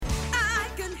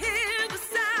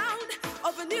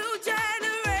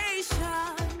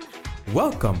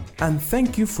Welcome and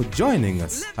thank you for joining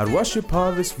us. At Worship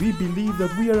Harvest, we believe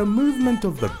that we are a movement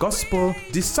of the gospel,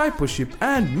 discipleship,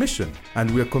 and mission, and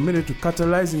we are committed to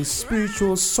catalyzing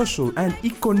spiritual, social, and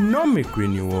economic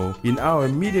renewal in our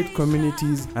immediate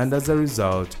communities and, as a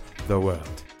result, the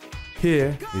world.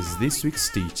 Here is this week's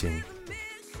teaching.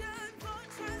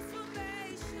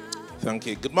 Thank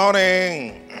you. Good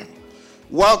morning.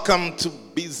 Welcome to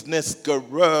Business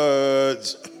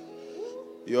Garage.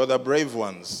 You're the brave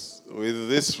ones with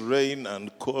this rain and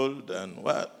cold and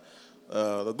what.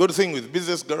 The good thing with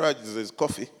Business Garage is there's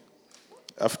coffee.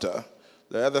 After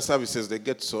the other services, they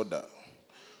get soda.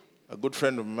 A good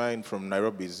friend of mine from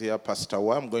Nairobi is here, Pastor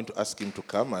Wa. I'm going to ask him to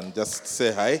come and just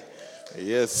say hi.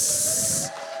 Yes.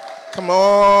 Come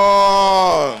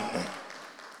on.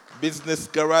 Business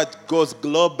Garage goes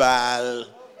global.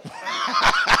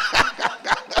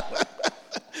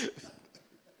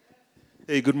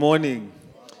 Hey, good morning.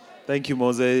 Thank you,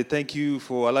 Mose. Thank you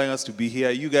for allowing us to be here.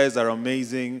 You guys are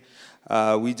amazing.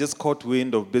 We just caught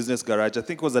wind of Business Garage. I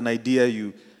think it was an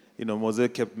idea Mose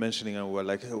kept mentioning, and we were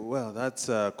like, well, that's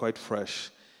quite fresh.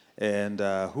 And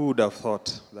who would have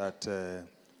thought that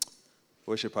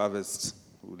Worship Harvest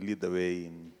would lead the way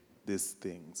in this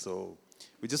thing? So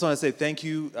we just want to say thank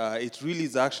you. It really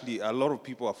is actually, a lot of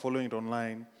people are following it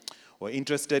online or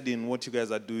interested in what you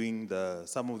guys are doing,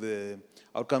 some of the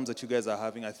outcomes that you guys are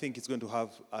having. I think it's going to have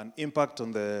an impact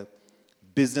on the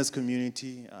business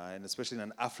community, and especially in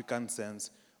an African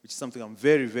sense, which is something I'm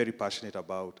very, very passionate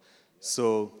about.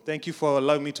 So thank you for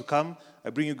allowing me to come. I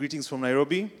bring you greetings from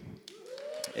Nairobi.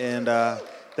 And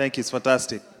thank you. It's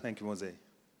fantastic. Thank you, Mose.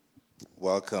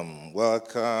 Welcome.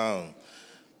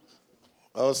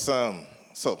 Awesome.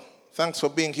 So thanks for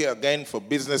being here again for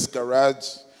Business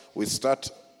Garage. We start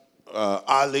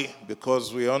early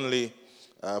because we only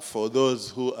for those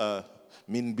who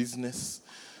mean business.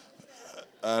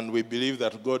 And we believe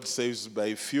that God saves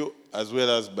by few as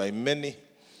well as by many.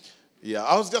 Yeah,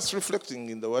 I was just reflecting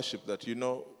in the worship that,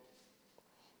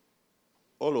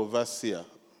 all of us here,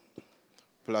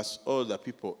 plus all the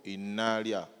people in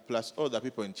Nalia, plus all the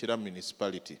people in Chira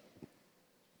municipality,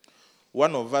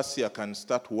 one of us here can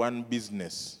start one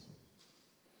business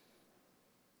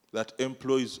that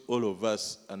employs all of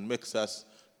us and makes us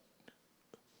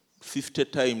 50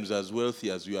 times as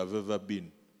wealthy as you have ever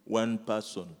been. One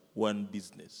person, one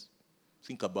business.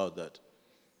 Think about that.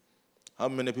 How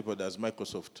many people does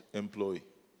Microsoft employ?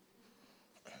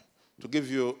 To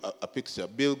give you a picture,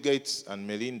 Bill Gates and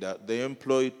Melinda, they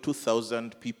employ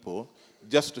 2,000 people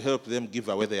just to help them give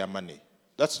away their money.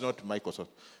 That's not Microsoft.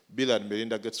 Bill and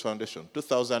Melinda Gates Foundation,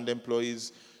 2,000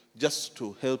 employees just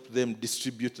to help them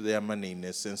distribute their money in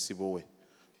a sensible way.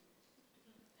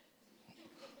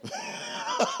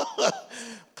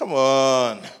 Come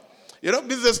on.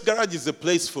 Business Garage is a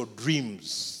place for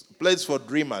dreams, a place for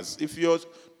dreamers. If you're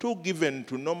too given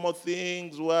to normal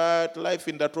things, life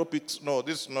in the tropics, no,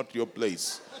 this is not your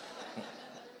place.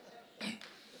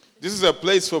 This is a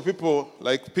place for people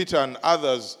like Peter and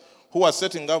others who are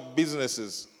setting up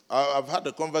businesses. I've had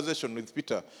a conversation with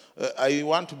Peter. I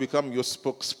want to become your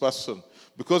spokesperson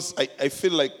because I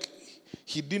feel like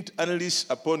he didn't unleash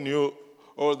upon you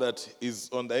all that is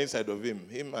on the inside of him.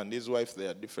 Him and his wife, they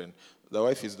are different. The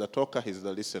wife is the talker, he's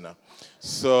the listener.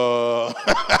 So,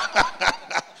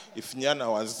 if Nyana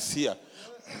was here.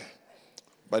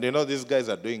 But these guys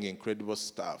are doing incredible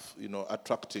stuff,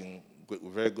 attracting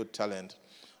very good talent.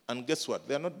 And guess what?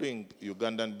 They're not doing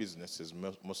Ugandan businesses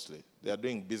mostly. They are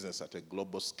doing business at a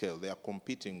global scale. They are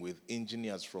competing with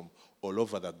engineers from all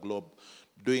over the globe,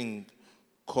 doing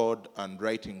code and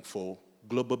writing for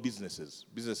global businesses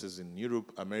in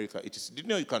Europe, America. Did you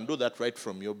know you can do that right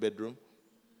from your bedroom?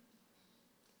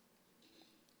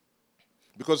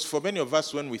 Because for many of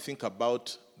us, when we think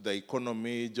about the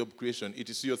economy, job creation,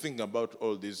 you're thinking about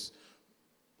all these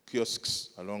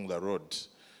kiosks along the road.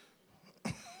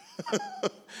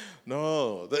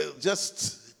 No,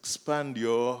 just expand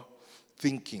your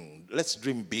thinking. Let's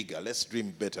dream bigger. Let's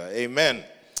dream better. Amen.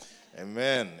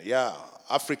 Yeah,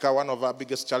 Africa, one of our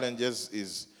biggest challenges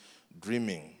is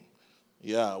dreaming.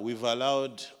 Yeah, we've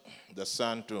allowed the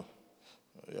sun to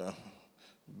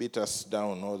beat us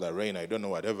down, or the rain, I don't know,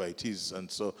 whatever it is. And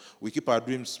so we keep our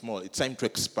dreams small. It's time to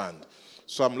expand.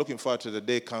 So I'm looking forward to the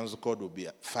day Council Code will be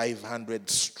 500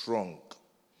 strong,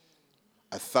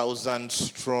 1,000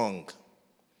 strong.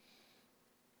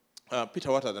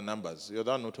 Peter, what are the numbers? You're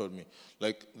the one who told me.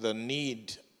 Like the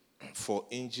need for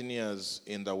engineers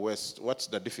in the West, what's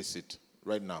the deficit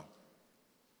right now?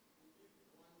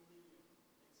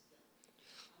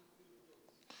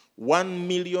 1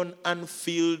 million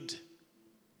unfilled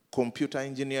computer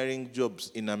engineering jobs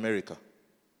in America.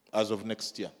 as of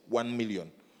next year. 1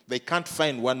 million. They can't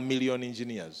find 1 million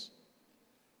engineers.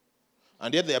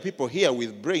 And yet there are people here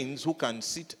with brains who can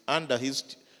sit under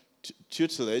his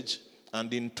tutelage,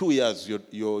 and in 2 years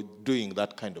you're doing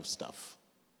that kind of stuff.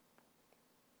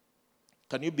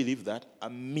 Can you believe that?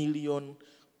 1 million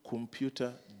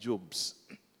computer jobs.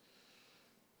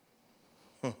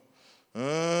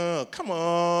 Come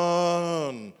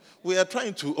on. We are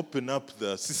trying to open up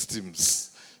the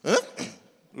systems.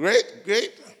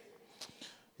 Great.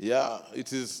 Yeah,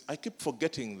 it is. I keep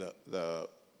forgetting the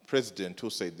president who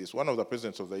said this, one of the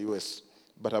presidents of the US,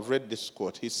 but I've read this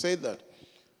quote. He said that,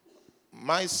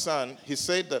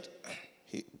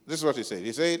 this is what he said.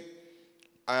 He said,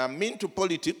 I am into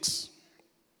politics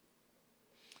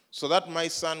so that my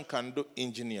son can do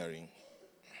engineering.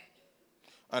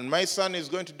 And my son is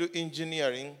going to do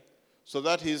engineering so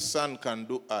that his son can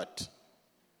do art.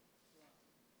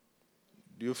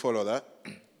 Do you follow that?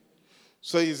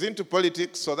 So he's into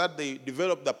politics so that they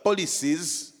develop the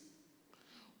policies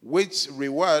which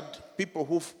reward people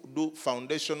who do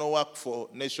foundational work for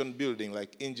nation building,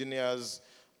 like engineers,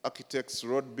 architects,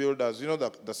 road builders, you know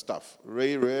the stuff,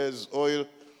 railways, oil,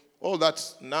 all that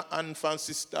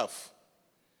unfancy stuff.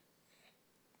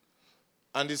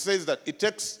 And he says that it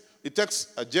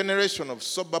takes a generation of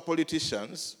sober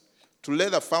politicians to lay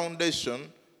the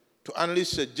foundation to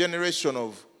unleash a generation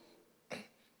of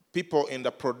people in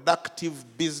the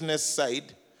productive business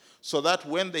side, so that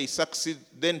when they succeed,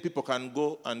 then people can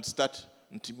go and start,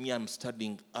 me, I'm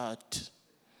studying art.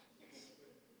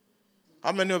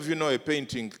 How many of you know a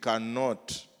painting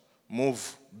cannot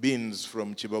move beans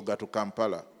from Chiboga to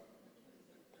Kampala?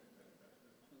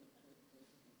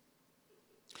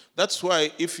 That's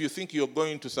why if you think you're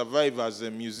going to survive as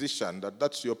a musician,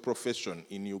 that's your profession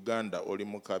in Uganda or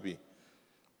in Mukabi,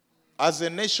 as a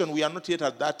nation, we are not yet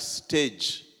at that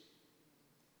stage.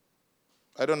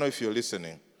 I don't know if you're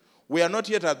listening. We are not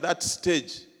yet at that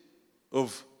stage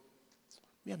of,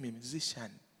 me, I'm a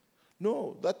musician.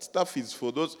 No, that stuff is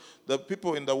for the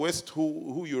people in the West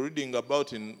who you're reading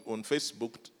about on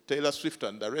Facebook, Taylor Swift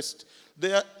and the rest.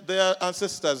 Their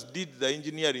ancestors did the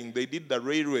engineering, they did the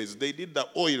railways, they did the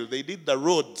oil, they did the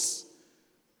roads,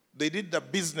 they did the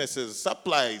businesses,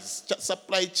 supply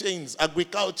chains,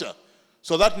 agriculture,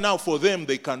 so that now for them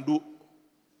they can do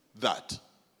that.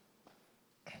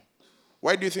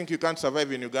 Why do you think you can't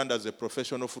survive in Uganda as a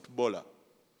professional footballer?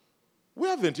 We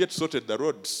haven't yet sorted the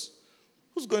roads.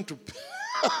 Who's going to...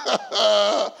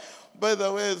 By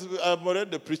the way, I'm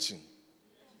already preaching.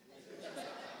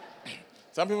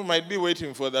 Some people might be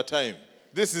waiting for that time.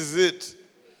 This is it.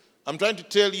 I'm trying to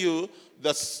tell you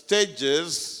the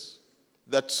stages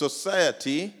that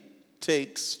society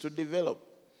takes to develop.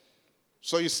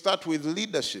 So you start with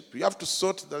leadership. You have to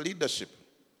sort the leadership.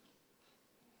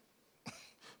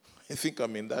 I think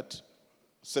I'm in that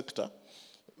sector.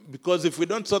 Because if we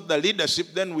don't sort the leadership,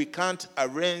 then we can't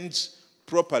arrange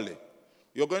properly.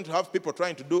 You're going to have people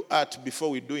trying to do art before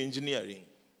we do engineering.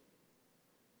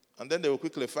 And then they will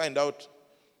quickly find out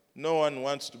no one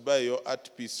wants to buy your art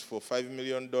piece for $5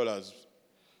 million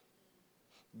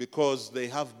because they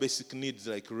have basic needs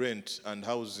like rent and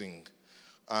housing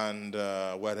and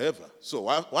whatever. So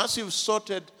once you've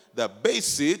sorted the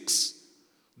basics,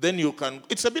 then you can,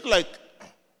 it's a bit like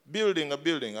building a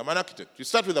building. I'm an architect. You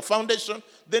start with the foundation,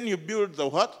 then you build the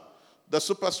what? The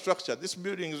superstructure. This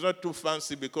building is not too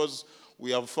fancy because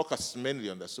we have focused mainly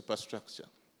on the superstructure.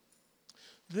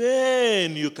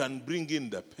 Then you can bring in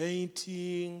the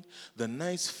painting, the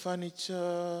nice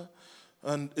furniture,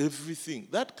 and everything.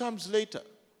 That comes later.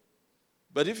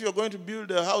 But if you're going to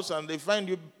build a house and they find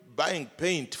you buying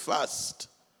paint first,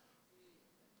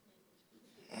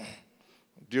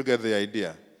 do you get the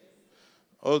idea?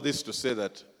 All this to say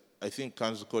that I think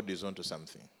Council Code is onto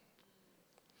something.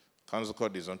 Council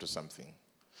Code is onto something.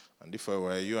 And if I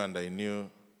were you and I knew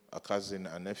a cousin,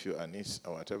 a nephew, a niece,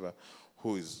 or whatever,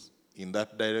 who is in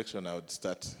that direction, I would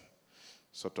start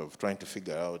sort of trying to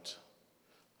figure out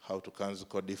how to Council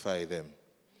Codify them.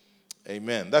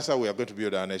 Amen. That's how we are going to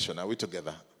build our nation. Are we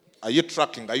together? Are you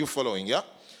tracking? Are you following? Yeah?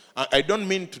 I don't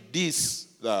mean to diss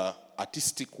the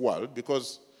artistic world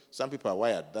because some people are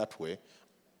wired that way.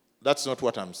 That's not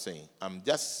what I'm saying. I'm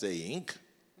just saying,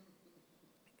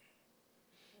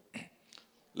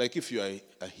 like if you are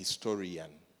a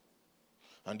historian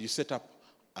and you set up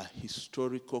a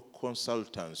historical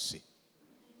consultancy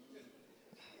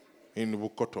in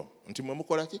Bukoto.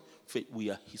 We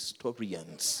are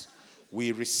historians.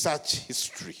 We research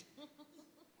history.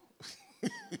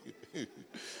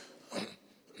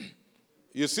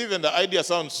 You see, then the idea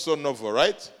sounds so novel,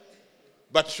 right?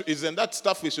 But isn't that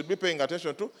stuff we should be paying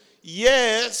attention to?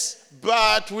 Yes,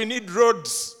 but we need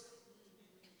roads.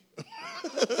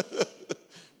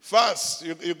 First,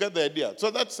 you get the idea.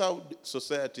 So that's how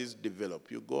societies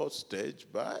develop. You go stage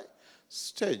by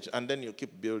stage, and then you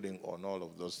keep building on all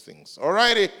of those things. All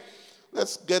righty,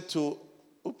 let's get to,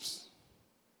 oops.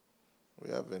 We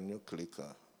have a new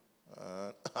clicker.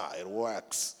 It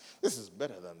works. This is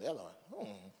better than the other one.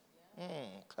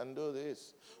 Can do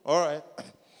this. All right.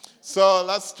 So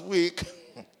last week,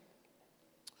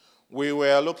 we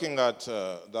were looking at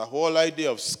the whole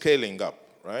idea of scaling up,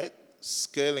 right?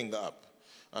 Scaling up.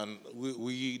 And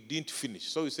we didn't finish.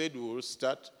 So we said we will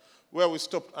start where we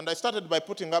stopped. And I started by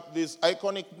putting up these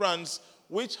iconic brands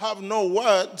which have no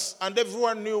words, and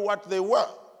everyone knew what they were.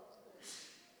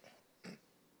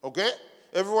 Okay?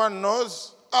 Everyone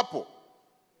knows Apple.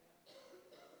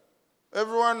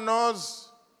 Everyone knows,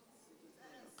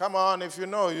 come on, if you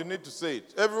know, you need to say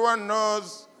it. Everyone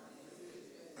knows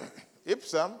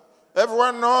Ipsum.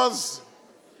 Everyone knows.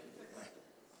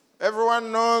 Everyone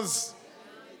knows.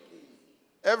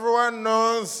 Everyone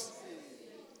knows.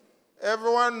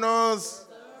 Everyone knows.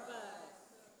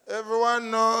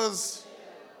 Everyone knows.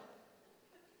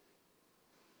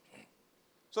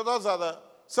 So those are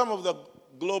some of the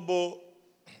global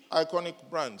iconic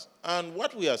brands. And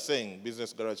what we are saying,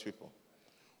 Business Garage people,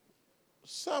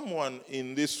 someone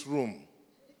in this room,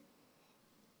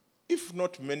 if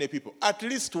not many people, at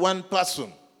least one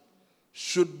person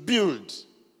should build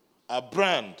a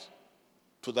brand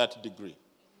to that degree.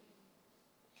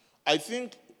 I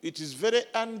think it is very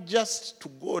unjust to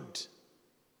God,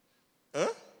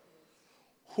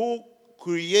 who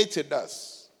created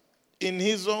us in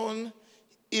his own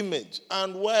image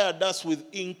and wired us with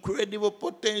incredible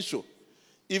potential,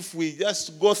 if we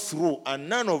just go through and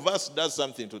none of us does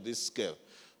something to this scale.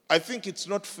 I think it's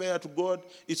not fair to God,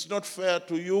 it's not fair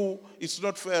to you, it's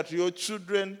not fair to your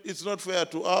children, it's not fair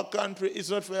to our country, it's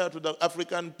not fair to the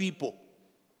African people.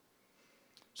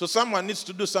 So someone needs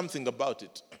to do something about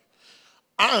it.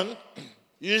 And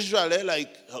usually,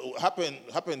 like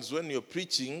happens when you're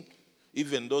preaching,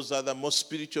 even those other more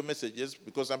spiritual messages,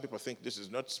 because some people think this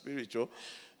is not spiritual,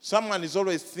 someone is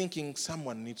always thinking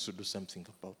someone needs to do something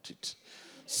about it.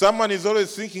 Someone is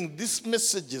always thinking this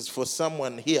message is for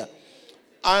someone here.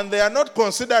 And they are not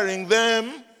considering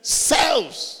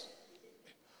themselves.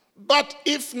 But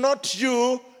if not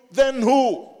you, then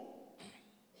who?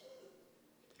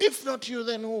 If not you,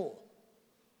 then who?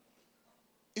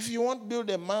 If you want to build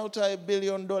a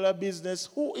multi-billion-dollar business,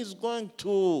 who is going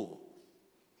to?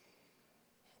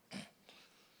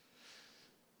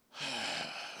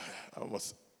 I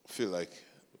almost feel like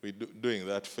we're doing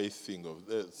that faith thing of,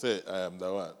 say, I am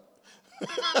the one.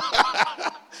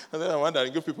 And then I'm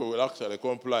wondering if people will actually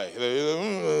comply.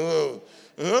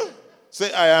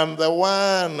 Say, I am the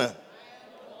one.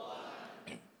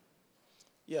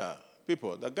 Yeah,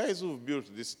 people, the guys who've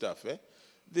built this stuff,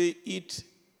 they eat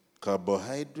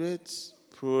carbohydrates,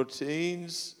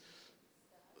 proteins,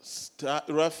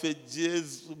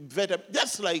 refuges, vitamins,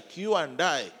 just like you and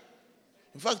I.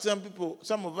 In fact,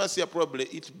 some of us here probably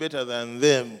eat better than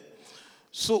them.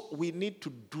 So we need to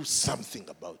do something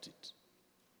about it.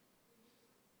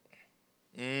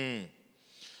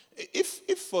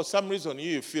 If for some reason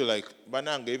you feel like,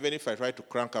 Bananga, even if I try to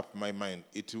crank up my mind,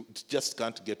 it just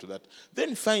can't get to that,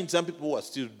 then find some people who are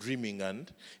still dreaming and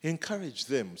encourage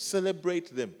them,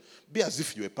 celebrate them, be as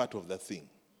if you're a part of the thing.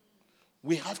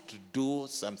 We have to do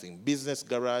something. Business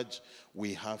Garage,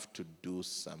 we have to do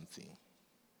something.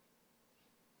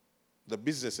 The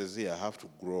businesses here have to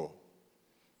grow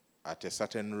at a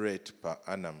certain rate per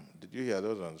annum. Did you hear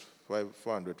those ones?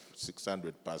 400,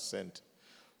 600%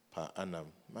 per annum.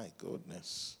 My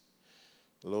goodness.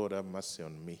 Lord have mercy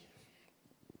on me.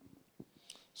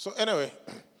 So anyway,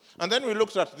 and then we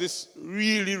looked at this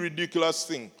really ridiculous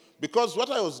thing. Because what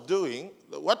I was doing,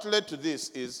 what led to this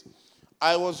is,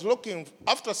 I was looking,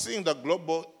 after seeing the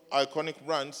global iconic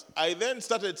brands, I then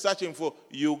started searching for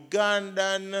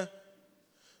Ugandan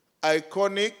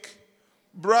iconic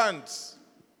brands.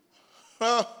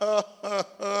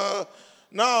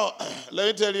 Now, let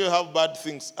me tell you how bad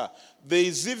things are. There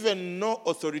is even no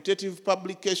authoritative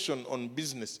publication on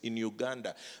business in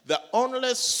Uganda. The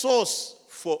only source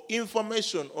for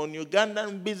information on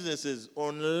Ugandan businesses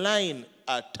online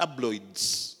are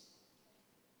tabloids.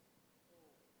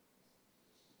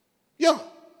 Yeah.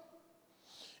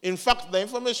 In fact, the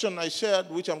information I shared,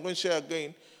 which I'm going to share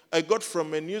again, I got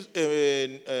from an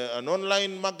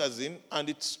online magazine, and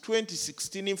it's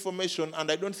 2016 information,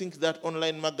 and I don't think that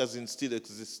online magazine still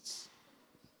exists.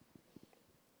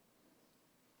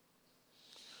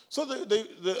 So I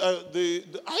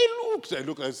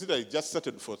looked, I said I just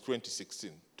started for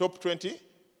 2016. Top 20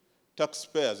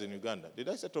 taxpayers in Uganda. Did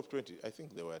I say top 20? I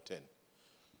think there were 10.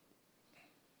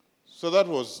 So that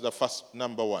was the first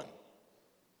number one.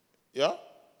 Yeah?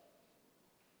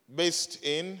 Based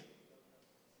in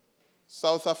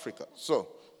South Africa. So,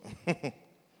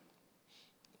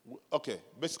 okay,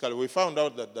 basically we found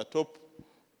out that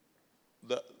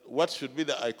what should be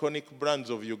the iconic brands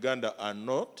of Uganda are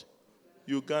not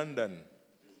Ugandan.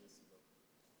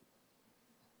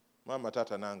 Mama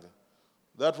Tata Nanga.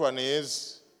 That one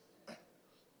is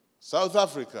South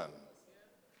African.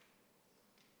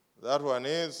 That one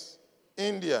is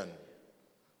Indian.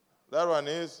 That one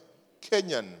is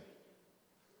Kenyan.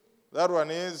 That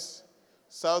one is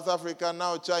South Africa,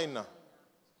 now China.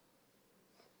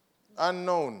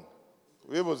 Unknown.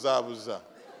 Wibuzabuza.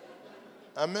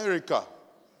 America.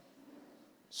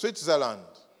 Switzerland.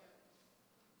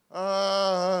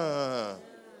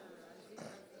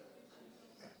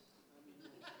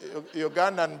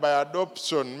 Ugandan by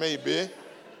adoption, maybe.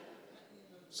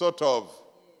 Sort of.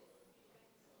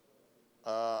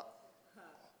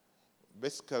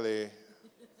 Basically,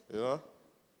 you know,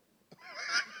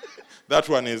 that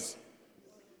one is,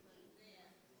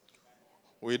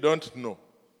 we don't know.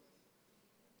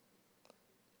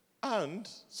 And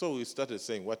so we started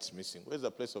saying, what's missing? Where's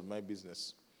the place of my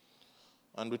business?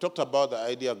 And we talked about the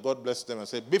idea, God bless them, and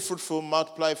said, be fruitful,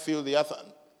 multiply, fill the earth,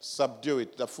 and subdue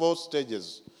it. The 4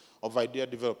 stages of idea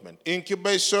development: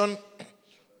 incubation,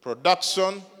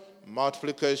 production,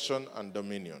 multiplication, and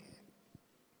dominion.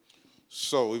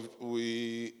 So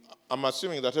I'm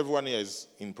assuming that everyone here is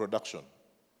in production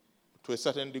to a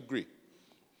certain degree.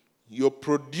 You're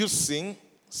producing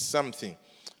something.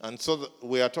 And so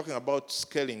we are talking about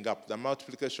scaling up, the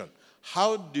multiplication.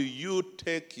 How do you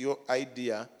take your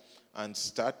idea and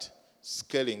start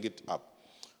scaling it up?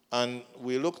 And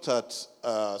we looked at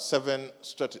 7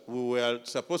 strategies. We were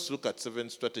supposed to look at 7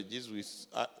 strategies. We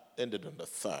ended on the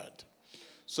 3rd.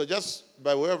 So just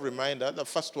by way of reminder, the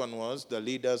first one was the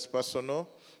leader's personal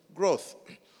growth.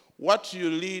 What you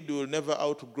lead will never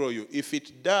outgrow you. If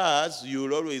it does, you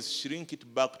will always shrink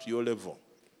it back to your level.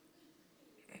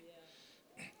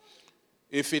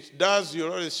 If it does,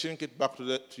 you'll always shrink it back to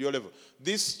your level.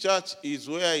 This church is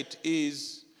where it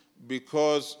is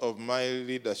because of my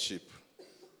leadership.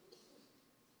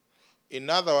 In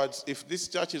other words, if this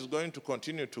church is going to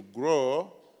continue to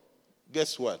grow,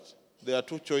 guess what? There are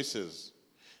 2 choices.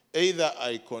 Either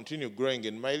I continue growing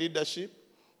in my leadership,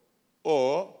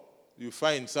 or you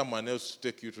find someone else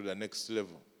to take you to the next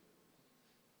level.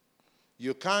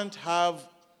 You can't have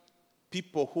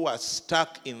people who are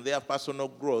stuck in their personal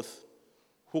growth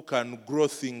who can grow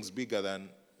things bigger than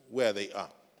where they are.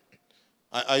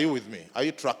 Are you with me? Are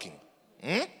you tracking?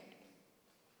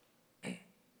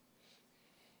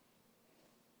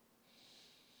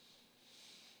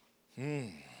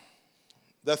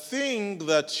 The thing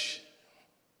that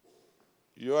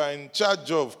you are in charge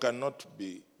of cannot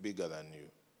be bigger than you.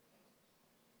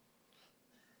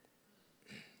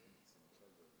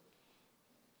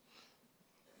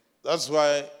 That's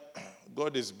why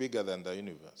God is bigger than the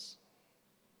universe.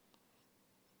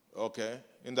 Okay?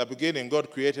 In the beginning,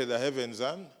 God created the heavens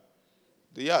and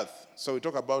the earth. So we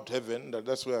talk about heaven,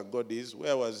 that's where God is.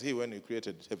 Where was he when he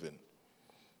created heaven?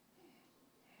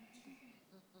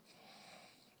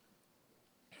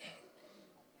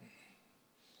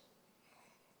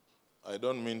 I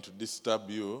don't mean to disturb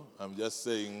you. I'm just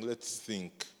saying, let's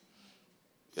think.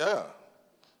 Yeah.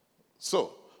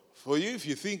 So, for you, if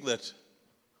you think that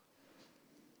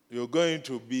you're going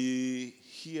to be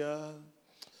here,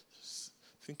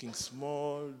 thinking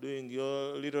small, doing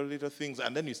your little things,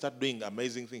 and then you start doing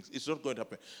amazing things, it's not going to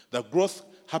happen. The growth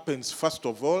happens, first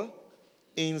of all,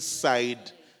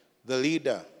 inside the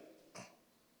leader.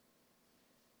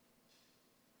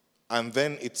 And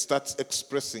then it starts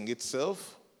expressing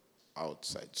itself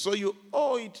outside. So you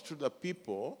owe it to the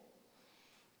people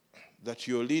that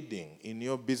you're leading in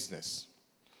your business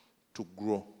to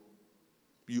grow.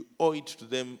 You owe it to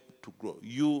them to grow.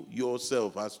 You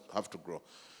yourself have to grow.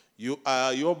 You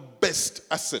are your best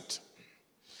asset.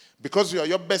 Because you are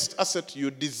your best asset, you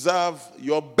deserve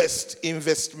your best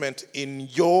investment in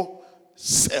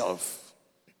yourself.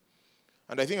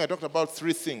 And I think I talked about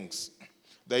 3 things: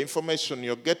 the information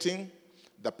you're getting,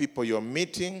 the people you're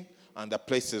meeting, and the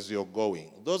places you're going.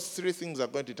 Those 3 things are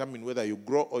going to determine whether you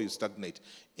grow or you stagnate.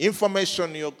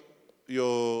 Information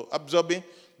you're absorbing,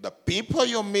 the people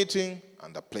you're meeting,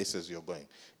 and the places you're going.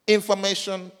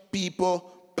 Information, people,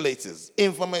 places.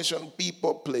 Information,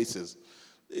 people, places.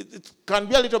 It can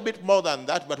be a little bit more than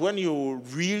that, but when you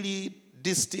really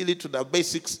distill it to the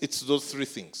basics, it's those 3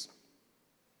 things.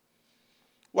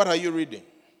 What are you reading?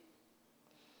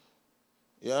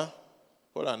 Yeah?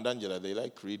 Paul and Angela, they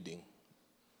like reading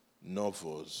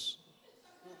novels.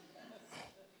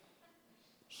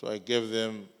 So I gave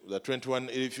them the 21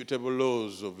 Irrefutable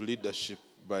Laws of Leadership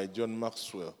by John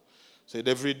Maxwell. Said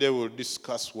every day we'll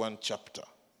discuss one chapter.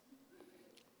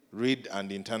 Read and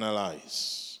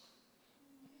internalize.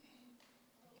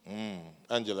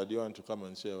 Angela, do you want to come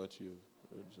and share what you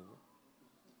read?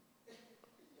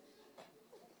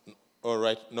 All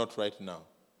right, not right now.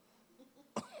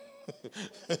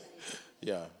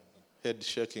 Yeah, head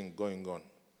shaking going on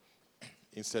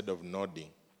instead of nodding.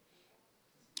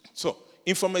 So,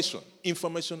 information.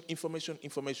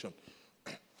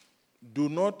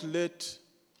 Don't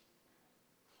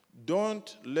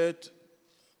let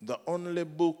the only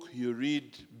book you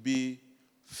read be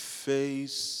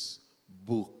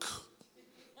Facebook.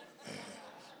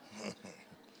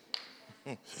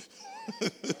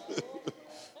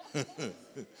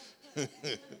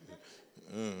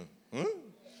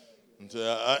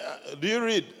 Do you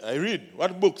read? I read.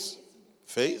 What books?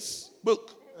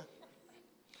 Facebook.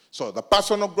 So the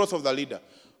personal growth of the leader.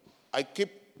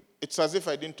 It's as if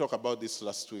I didn't talk about this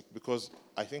last week because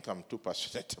I think I'm too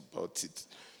passionate about it.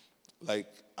 Like,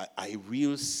 I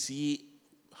will see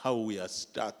how we are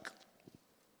stuck.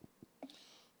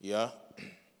 Yeah?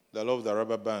 The law of the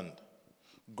rubber band.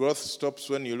 Growth stops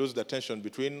when you lose the tension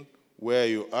between where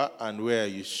you are and where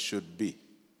you should be.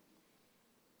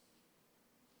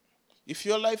 If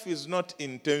your life is not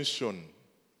in tension,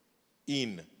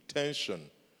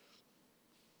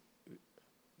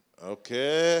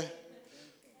 okay?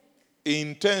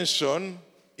 In tension.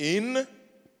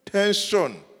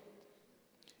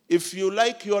 If you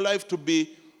like your life to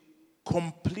be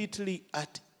completely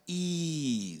at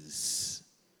ease,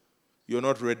 you're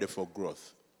not ready for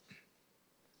growth.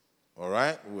 All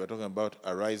right? We were talking about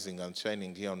arising and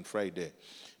shining here on Friday.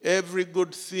 Every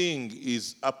good thing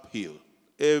is uphill.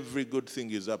 Every good thing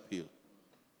is uphill.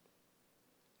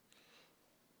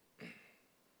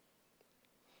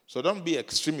 So don't be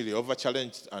extremely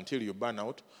over-challenged until you burn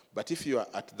out. But if you are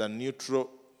at the neutral,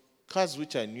 cars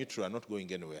which are neutral are not going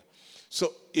anywhere.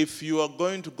 So if you are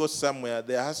going to go somewhere,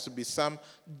 there has to be some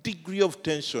degree of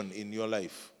tension in your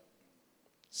life.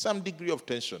 Some degree of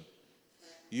tension.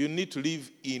 You need to live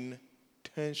in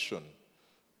tension.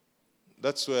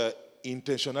 That's where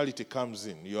intentionality comes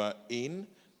in. You are in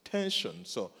tension.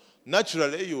 So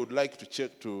naturally, you would like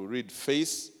to read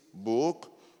Facebook,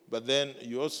 but then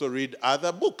you also read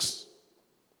other books.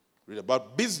 Read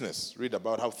about business. Read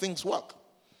about how things work.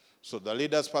 So the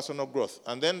leader's personal growth.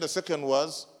 And then the second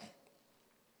was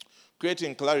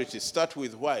creating clarity. Start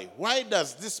with why. Why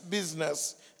does this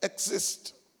business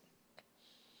exist?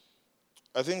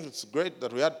 I think it's great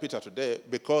that we had Peter today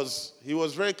because he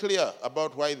was very clear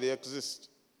about why they exist.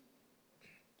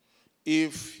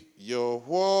 If your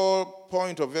whole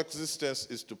point of existence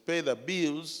is to pay the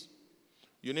bills,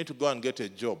 you need to go and get a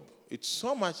job. It's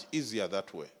so much easier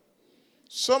that way.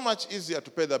 So much easier to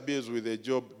pay the bills with a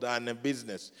job than a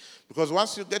business. Because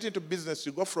once you get into business,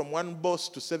 you go from one boss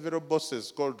to several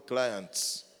bosses called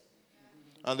clients.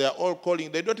 And they are all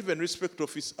calling. They don't even respect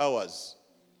office hours.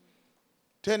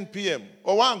 10 p.m.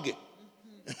 Owange.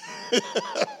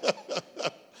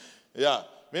 Yeah.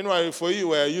 Meanwhile, for you,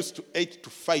 we are used to 8 to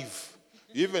 5.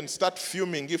 You even start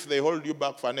fuming if they hold you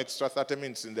back for an extra 30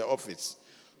 minutes in the office.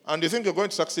 And you think you're going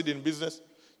to succeed in business?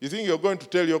 You think you're going to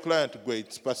tell your client, go,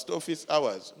 it's past office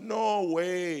hours? No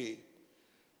way.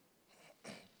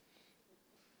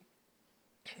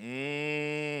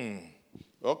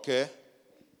 Okay.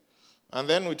 And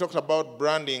then we talked about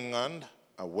branding and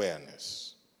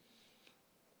awareness.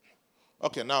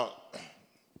 Okay, now,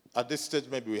 at this stage,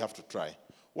 maybe we have to try.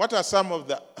 What are some of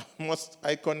the most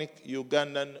iconic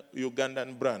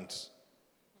Ugandan brands?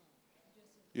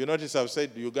 You notice I've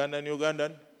said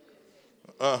Ugandan?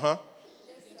 Uh-huh.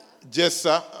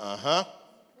 Jessa, uh-huh.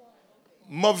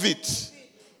 Movit.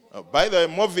 By the way,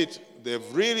 Movit,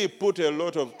 they've really put a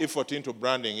lot of effort into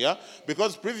branding, yeah?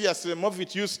 Because previously,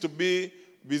 Movit used to be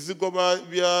Bizigoma,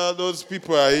 those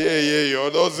people,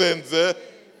 those ends.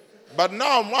 But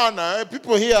now, man,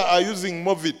 people here are using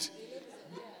Movit.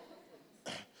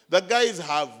 The guys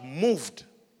have moved,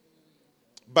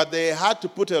 but they had to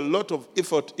put a lot of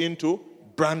effort into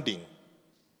branding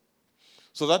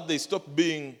so that they stop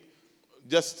being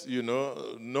just,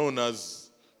 known as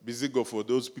Bizigo for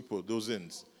those people, those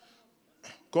ends.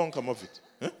 Come of it.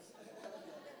 Huh?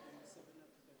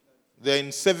 They're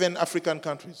in 7 African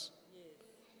countries.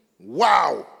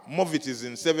 Wow! Movit is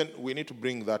in 7. We need to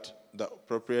bring the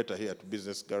proprietor here to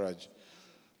Business Garage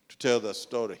to tell the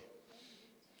story.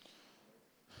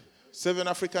 7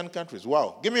 African countries.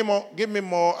 Wow. Give me more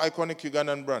iconic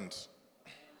Ugandan brands.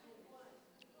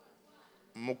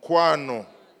 Mukwano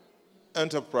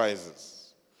Enterprises.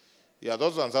 Yeah,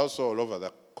 those ones are also all over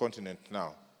the continent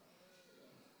now.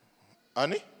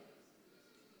 Annie?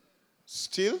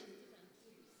 Steel?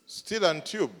 Steel and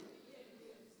tube.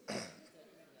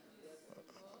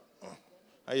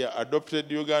 Are you adopted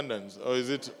Ugandans? Or is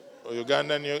it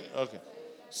Ugandan? Okay.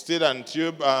 Steel and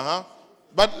tube,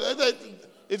 But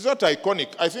it's not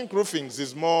iconic. I think roofings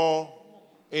is more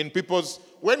in people's...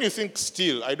 When you think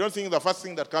steel, I don't think the first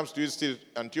thing that comes to you is steel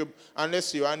and tube,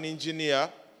 unless you're an engineer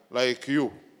like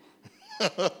you.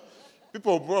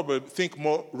 People probably think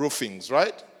more roofings,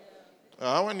 right?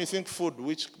 When you think food,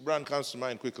 which brand comes to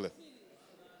mind quickly?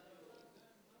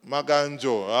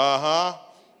 Maganjo,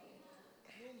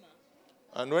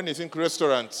 And when you think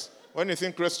restaurants,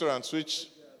 which?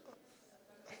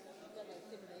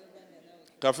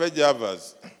 Cafe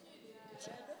Javas.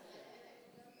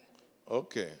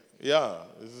 Okay, yeah,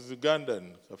 this is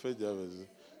Ugandan, Cafe Javas.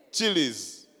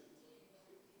 Chilies.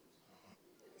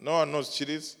 No one knows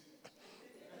chilies?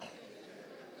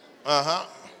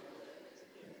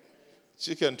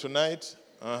 Chicken tonight.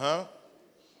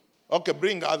 Okay,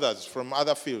 bring others from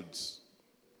other fields.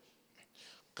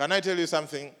 Can I tell you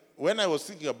something? When I was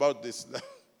thinking about this, the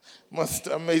most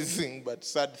amazing but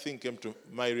sad thing came to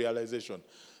my realization.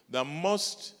 The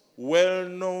most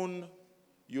well-known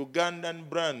Ugandan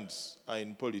brands are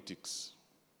in politics,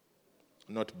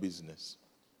 not business.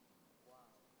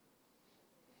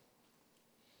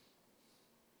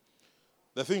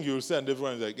 The thing you will say and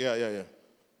everyone is like, yeah.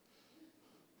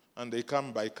 And they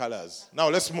come by colors. Now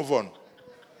let's move on.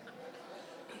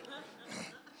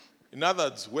 In other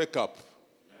words, wake up.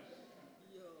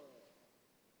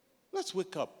 Let's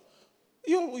wake up.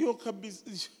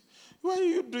 Why are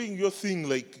you doing your thing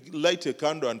like light a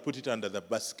candle and put it under the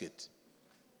basket?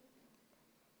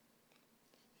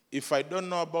 If I don't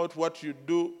know about what you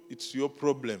do, it's your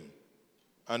problem.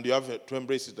 And you have to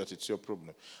embrace it that it's your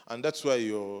problem. And that's why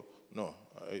I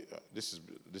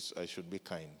should be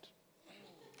kind.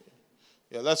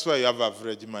 Yeah, that's why you have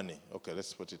average money. Okay,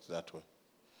 let's put it that way.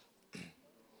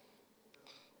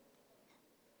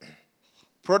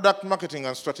 Product marketing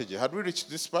and strategy. Had we reached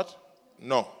this part?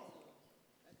 No.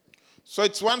 So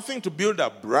it's one thing to build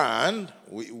a brand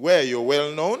where you're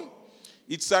well known.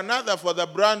 It's another for the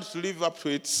brand to live up to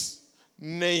its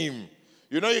name.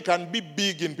 You know, you can be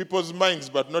big in people's minds,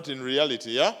 but not in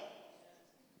reality, yeah?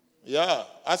 Yeah,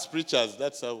 as preachers,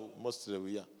 that's how mostly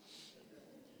we are.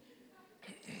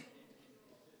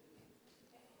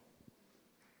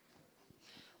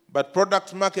 But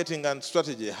product marketing and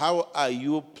strategy, how are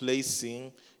you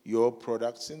placing your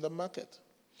products in the market?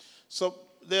 So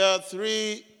there are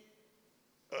three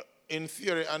in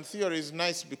theory, and theory is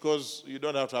nice because you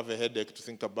don't have to have a headache to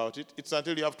think about it. It's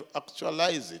until you have to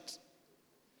actualize it.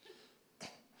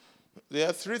 There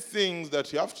are three things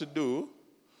that you have to do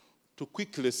to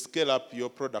quickly scale up your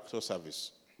product or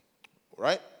service,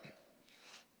 right?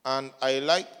 And I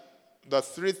like the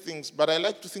three things, but I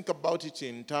like to think about it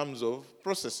in terms of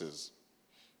processes.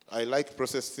 I like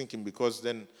process thinking because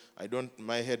then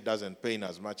my head doesn't pain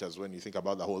as much as when you think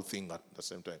about the whole thing at the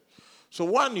same time. So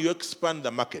one, you expand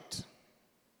the market.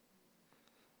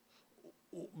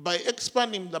 By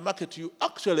expanding the market, you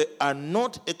actually are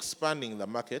not expanding the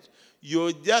market.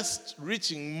 You're just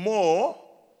reaching more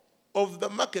of the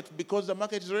market because the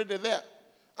market is already there,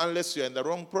 unless you're in the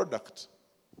wrong product.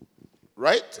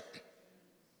 Right?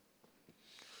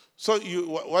 So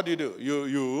what do?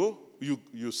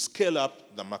 You scale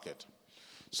up the market.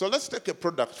 So let's take a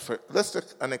product. Let's take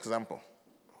an example.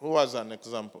 Who has an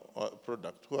example or a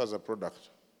product? Who has a product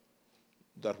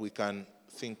that we can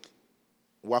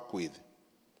work with?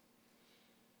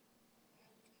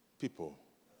 People.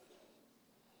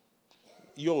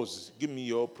 Yours. Give me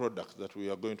your product that we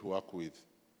are going to work with.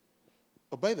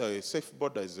 Oh, by the way, Safe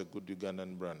Border is a good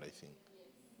Ugandan brand, I think.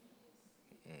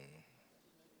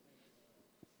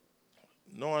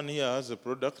 No one here has a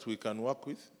product we can work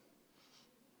with.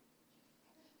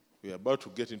 We are about to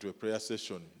get into a prayer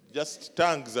session. Just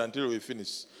tongues until we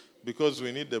finish, because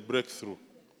we need a breakthrough.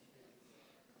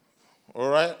 All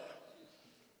right?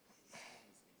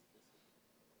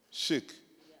 Chic.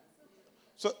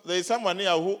 So there is someone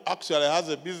here who actually has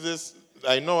a business.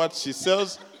 I know what she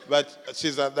sells, but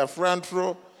she's at the front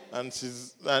row, and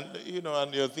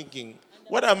and you're thinking,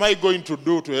 what am I going to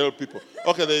do to help people?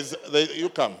 Okay, you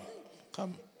come.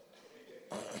 Come.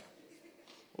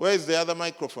 Where is the other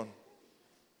microphone?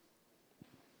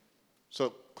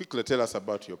 So quickly tell us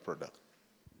about your product.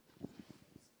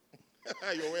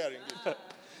 You're wearing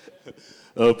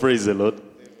it. Praise the Lord.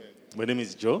 Amen. My name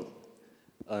is Joe,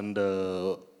 and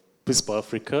Principal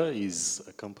Africa is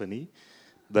a company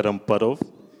that I'm part of.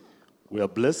 We are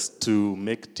blessed to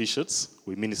make T-shirts.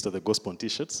 We minister the gospel on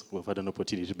T-shirts. We've had an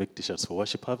opportunity to make T-shirts for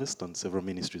Worship Harvest and several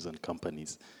ministries and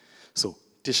companies. So,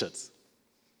 T-shirts.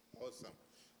 Awesome.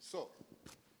 So,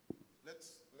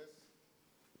 let's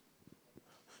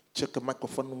check the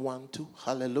microphone. 1, 2.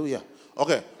 Hallelujah.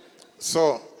 Okay.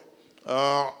 So,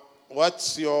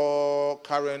 what's your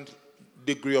current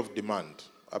degree of demand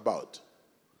about?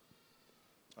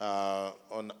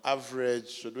 On average,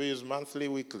 should we use monthly,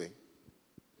 weekly?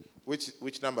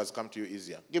 Which numbers come to you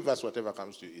easier? Give us whatever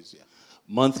comes to you easier.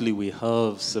 Monthly, we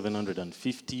have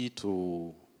 750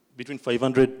 to between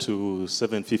 500 to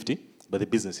 750, but the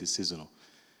business is seasonal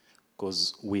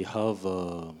because we have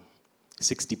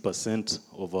 60%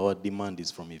 of our demand is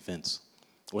from events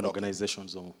when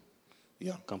organizations or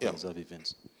companies have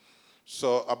events.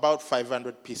 So about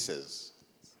 500 pieces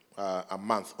a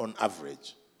month on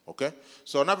average. Okay?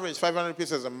 So on average, 500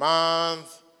 pieces a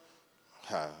month.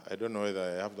 I don't know whether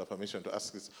I have the permission to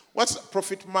ask this. What's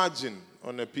profit margin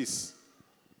on a piece?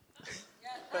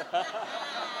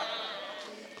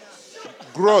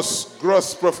 Gross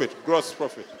profit.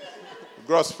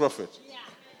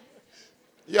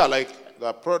 Yeah, like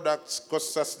the products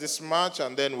cost us this much,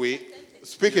 and then we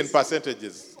speak in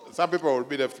percentages. Some people will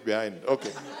be left behind.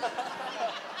 Okay.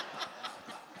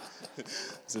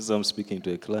 Since I'm speaking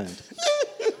to a client.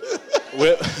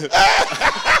 Well,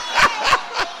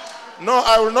 no,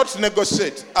 I will not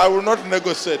negotiate.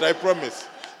 I promise.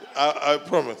 I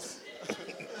promise.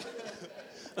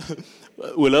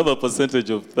 We'll have a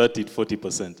percentage of 30 to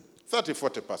 40%.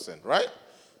 30-40%, right?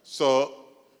 So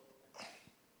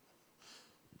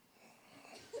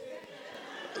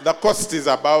the cost is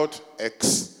about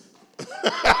X.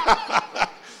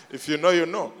 If you know, you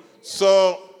know.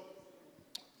 So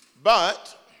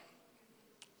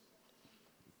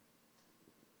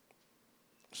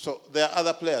there are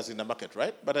other players in the market,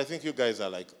 right? But I think you guys are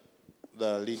like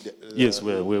the lead. Yes,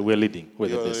 we're leading. We're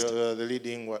the best. You're the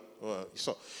leading.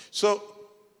 So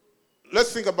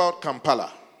let's think about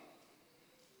Kampala.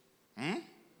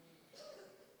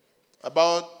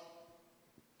 About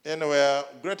anywhere,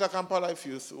 Greater Kampala, if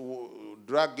you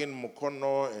drag in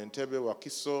Mukono, Entebbe,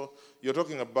 Wakiso, you're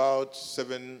talking about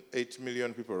 7-8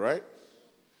 million people, right?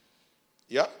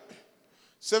 Yeah.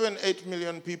 7-8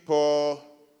 million people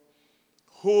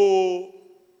who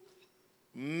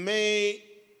may,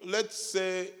 let's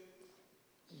say,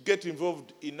 get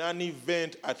involved in an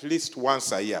event at least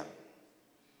once a year.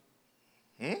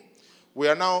 We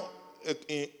are now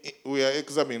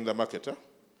examining the market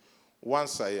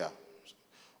once a year.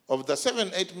 Of the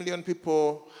 7-8 million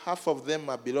people, half of them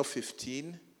are below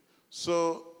 15.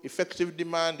 So effective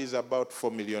demand is about 4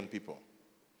 million people.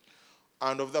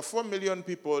 And of the 4 million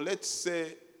people, let's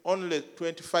say only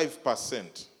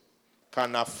 25%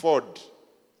 can afford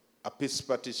a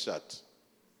Pispa t-shirt.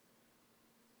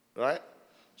 Right?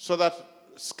 So that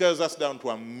scales us down to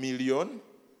 1 million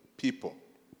people.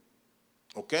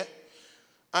 Okay?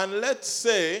 And let's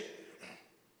say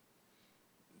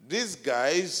these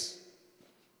guys,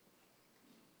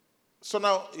 so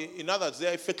now, in other words,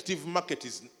 their effective market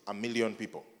is 1 million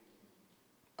people.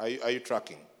 Are you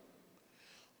tracking?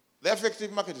 The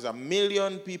effective market is 1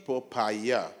 million people per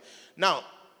year. Now,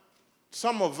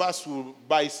 some of us will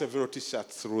buy several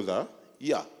t-shirts through the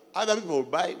year. Other people will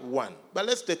buy one. But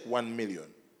let's take 1 million.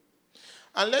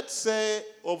 And let's say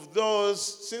of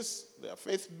those, since they are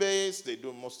faith-based, they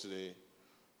do mostly,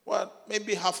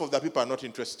 maybe half of the people are not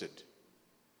interested.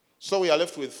 So we are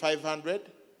left with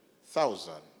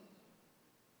 500,000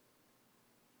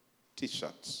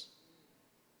 t-shirts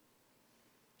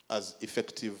as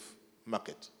effective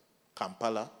market.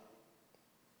 Kampala,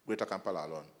 Greater Kampala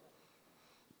alone.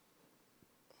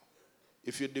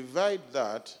 If you divide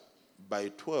that by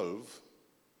 12,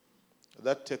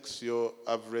 that takes your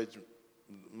average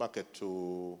market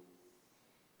to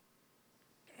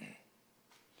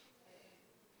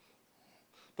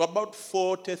about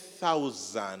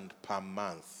 40,000 per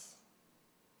month.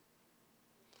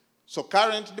 So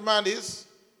current demand is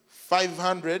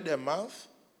 500 a month.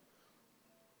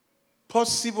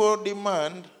 Possible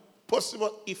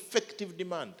effective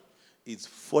demand is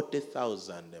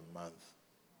 40,000 a month.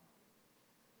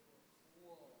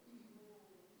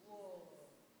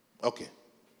 Okay,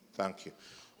 thank you.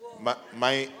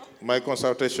 My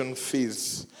consultation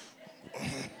fees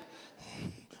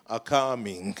are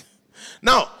coming.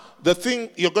 Now, the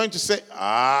thing you're going to say,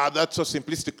 that's so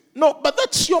simplistic. No, but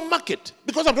that's your market.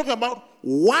 Because I'm talking about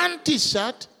one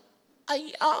t-shirt a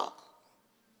year.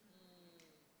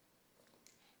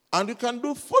 And you can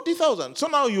do 40,000. So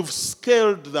now you've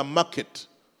scaled the market.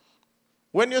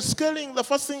 When you're scaling, the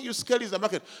first thing you scale is the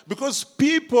market. Because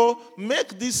people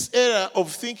make this error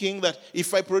of thinking that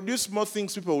if I produce more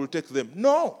things, people will take them.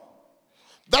 No.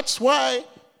 That's why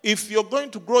if you're going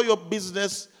to grow your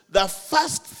business, the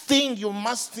first thing you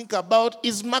must think about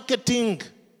is marketing.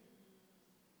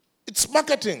 It's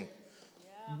marketing.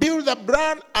 Yeah. Build a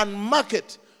brand and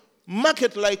market.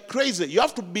 Market like crazy. You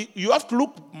have to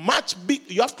look much big.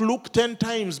 You have to look 10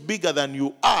 times bigger than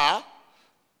you are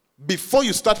before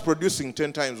you start producing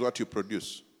 10 times what you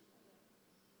produce.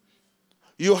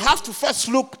 You have to first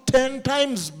look 10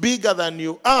 times bigger than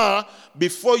you are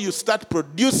before you start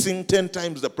producing 10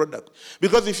 times the product.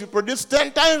 Because if you produce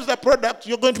 10 times the product,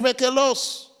 you're going to make a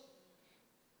loss.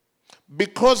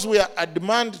 Because we are a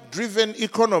demand-driven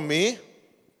economy,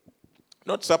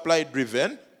 not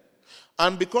supply-driven,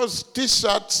 and because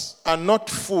T-shirts are not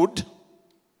food,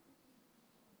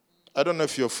 I don't know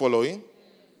if you're following,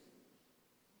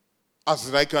 as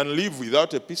in I can live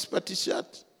without a Pispa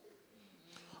T-shirt.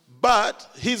 But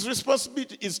his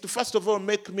responsibility is to first of all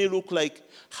make me look like,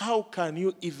 how can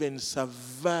you even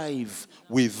survive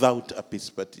without a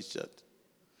Pispa T-shirt?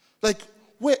 Like,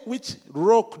 which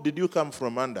rock did you come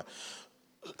from under?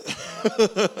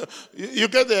 You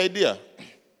get the idea?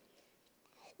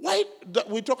 Why,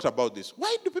 we talked about this.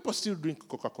 Why do people still drink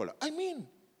Coca-Cola? I mean,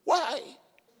 why?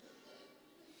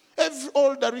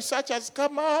 All the research has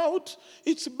come out.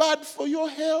 It's bad for your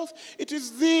health. It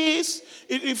is this.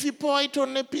 If you pour it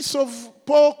on a piece of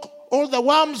pork, all the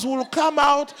worms will come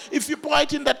out. If you pour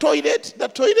it in the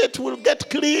toilet will get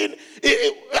clean.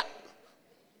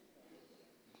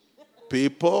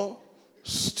 People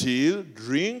still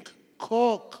drink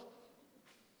Coke.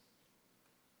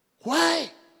 Why?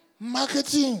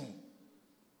 Marketing.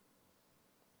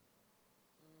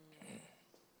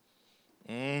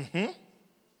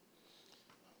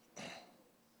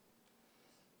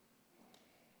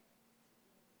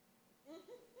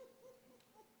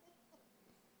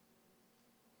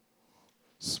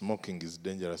 Smoking is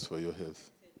dangerous for your health.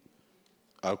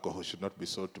 Alcohol should not be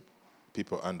sold to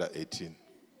people under 18.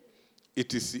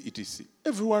 etc.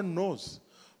 Everyone knows,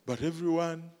 but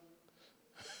everyone...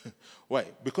 Why?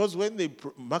 Because when they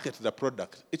market the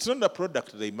product, it's not the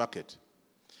product they market.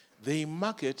 They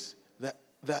market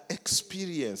the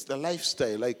experience, the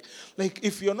lifestyle. Like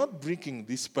if you're not drinking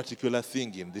this particular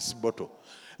thing in this bottle,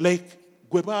 like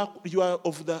you are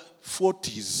of the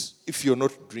 40s if you're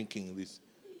not drinking this.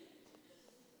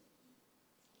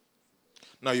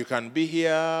 Now you can be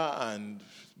here and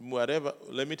whatever.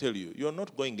 Let me tell you, you're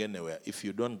not going anywhere if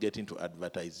you don't get into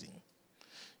advertising.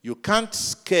 You can't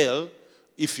scale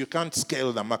if you can't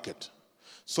scale the market.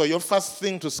 So your first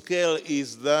thing to scale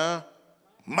is the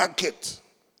market.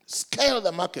 Scale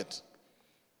the market.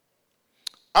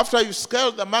 After you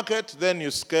scale the market, then you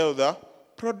scale the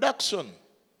production.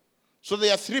 So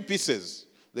there are 3 pieces.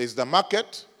 There's the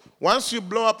market. Once you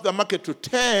blow up the market to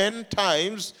 10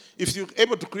 times, if you're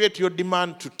able to create your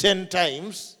demand to 10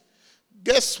 times,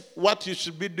 guess what you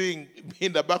should be doing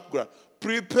in the background?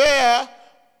 Prepare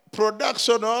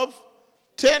production of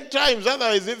 10 times.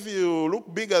 Otherwise, if you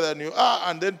look bigger than you are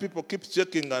and then people keep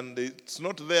checking and it's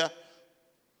not there,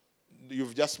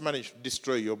 you've just managed to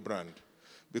destroy your brand.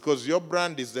 Because your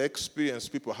brand is the experience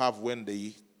people have when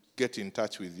they get in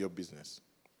touch with your business.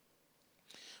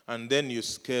 And then you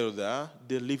scale the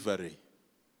delivery.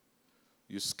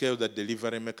 You scale the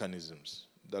delivery mechanisms,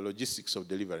 the logistics of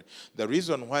delivery. The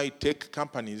reason why tech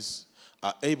companies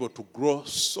are able to grow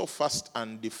so fast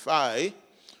and defy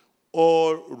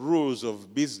all rules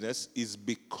of business is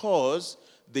because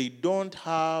they don't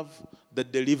have the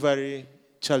delivery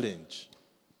challenge.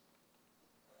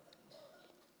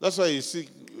 That's why you see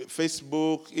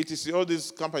Facebook, etc., all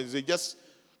these companies, they just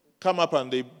come up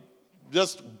and they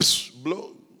just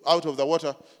blow out of the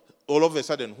water all of a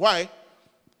sudden. Why?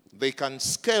 They can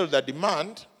scale the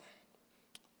demand,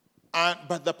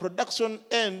 but the production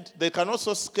end, they can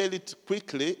also scale it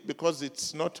quickly because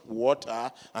it's not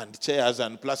water and chairs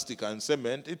and plastic and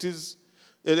cement. It is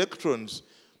electrons.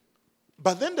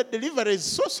 But then the delivery is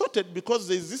so sorted because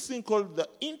there's this thing called the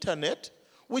internet,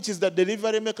 which is the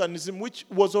delivery mechanism which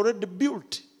was already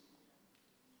built.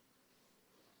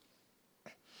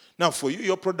 Now, for you,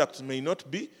 your product may not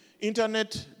be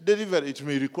internet delivery. It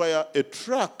may require a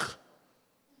truck.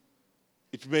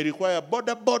 It may require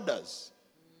borders.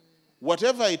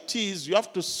 Whatever it is, you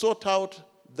have to sort out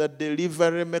the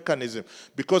delivery mechanism.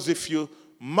 Because if you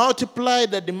multiply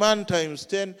the demand times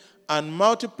 10 and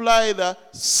multiply the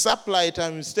supply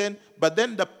times 10, but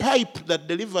then the pipe that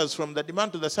delivers from the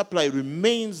demand to the supply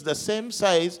remains the same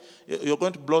size, you're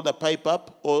going to blow the pipe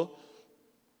up or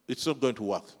it's not going to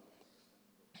work.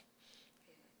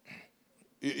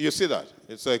 You see that?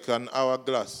 It's like an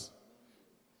hourglass.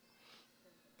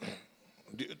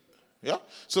 Yeah?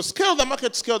 So scale the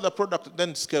market, scale the product,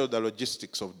 then scale the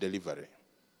logistics of delivery.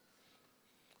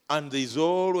 And there's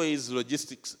always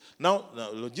logistics. Now,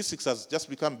 logistics has just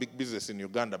become big business in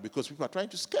Uganda because people are trying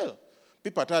to scale.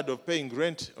 People are tired of paying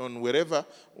rent on wherever,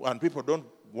 and people don't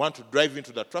want to drive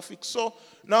into the traffic. So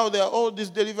now there are all these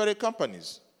delivery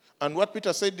companies. And what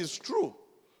Peter said is true.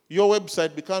 Your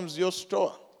website becomes your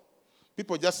store.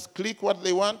 People just click what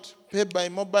they want, pay by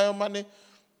mobile money,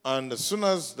 and as soon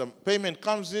as the payment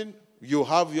comes in, you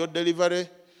have your delivery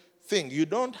thing. You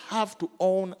don't have to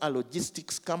own a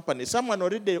logistics company. Someone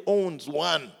already owns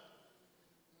one.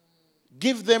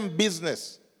 Give them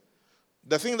business.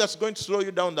 The thing that's going to slow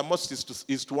you down the most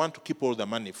is to want to keep all the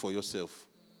money for yourself.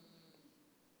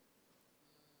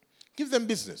 Give them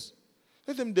business.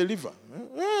 Let them deliver.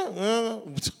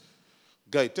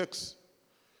 Guy takes,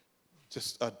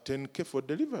 just add 10K for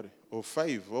delivery, or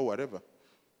 5, or whatever.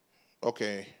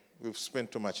 Okay, we've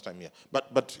spent too much time here.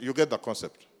 But you get the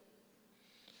concept.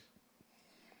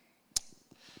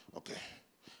 Okay.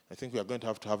 I think we are going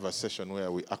to have a session where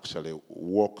we actually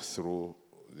walk through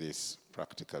this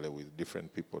practically with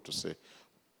different people to say,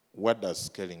 what does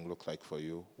scaling look like for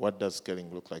you? What does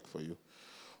scaling look like for you?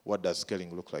 What does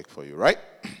scaling look like for you, right?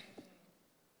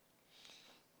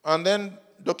 And then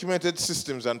documented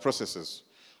systems and processes.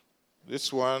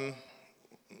 This one,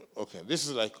 okay, this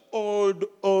is like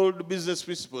old business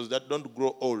principles that don't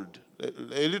grow old.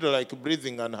 A little like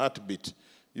breathing and heartbeat.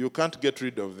 You can't get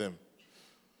rid of them.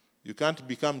 You can't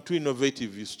become too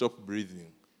innovative, you stop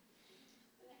breathing.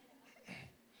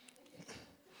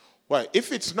 Why?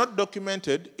 If it's not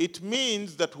documented, it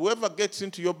means that whoever gets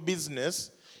into your business,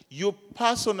 you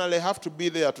personally have to be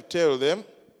there to tell them,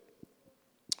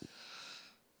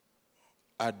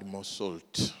 add more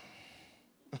salt.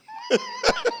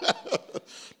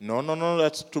 No,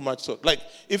 that's too much salt. Like,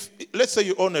 let's say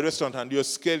you own a restaurant and you're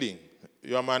scaling,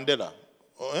 you're Mandela.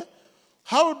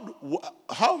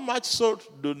 How much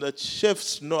salt do the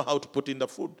chefs know how to put in the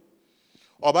food?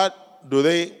 Or but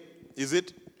is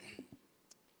it?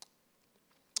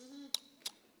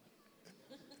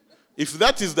 If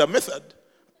that is the method,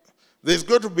 there's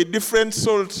going to be different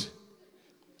salt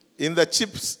in the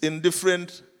chips in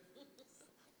different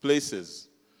places.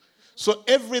 So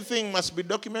everything must be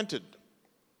documented.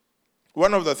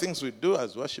 One of the things we do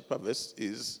as Worship Harvest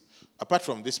is, apart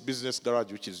from this business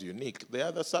garage, which is unique, the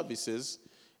other services,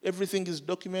 everything is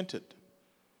documented.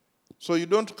 So you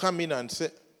don't come in and say,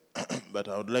 but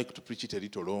I would like to preach it a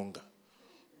little longer.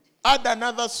 Add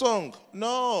another song.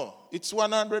 No, it's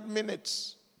 100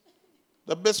 minutes.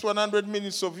 The best 100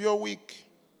 minutes of your week.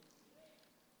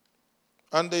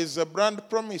 And there is a brand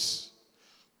promise.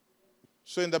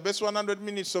 So in the best 100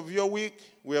 minutes of your week,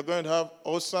 we are going to have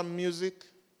awesome music.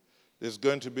 There's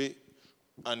going to be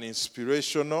an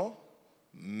inspirational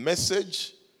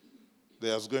message.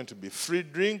 There's going to be free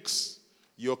drinks.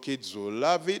 Your kids will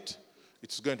love it.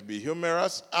 It's going to be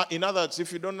humorous. In other words,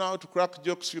 if you don't know how to crack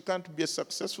jokes, you can't be a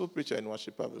successful preacher in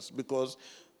Worship Harvest because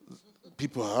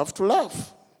people have to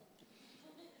laugh.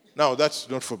 Now, that's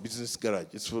not for Business Garage.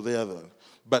 It's for the other one.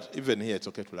 But even here, it's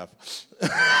okay to laugh.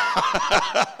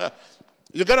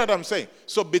 You get what I'm saying?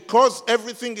 So because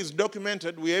everything is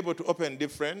documented, we're able to open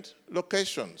different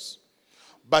locations.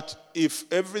 But if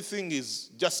everything is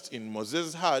just in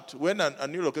Moses' heart, when a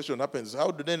new location happens,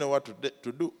 how do they know what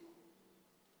to do?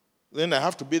 Then I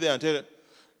have to be there and tell them,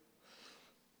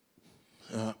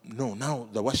 no, now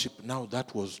the worship, now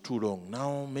that was too long.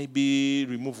 Now maybe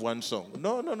remove one song.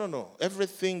 No.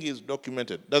 Everything is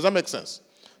documented. Does that make sense?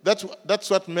 That's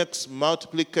what makes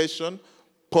multiplication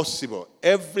possible.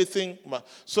 Everything.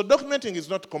 So documenting is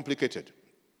not complicated.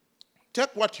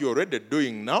 Take what you're already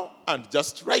doing now and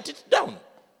just write it down.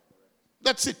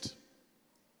 That's it.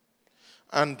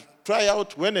 And try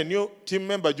out when a new team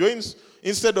member joins,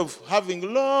 instead of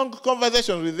having long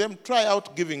conversations with them, try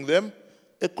out giving them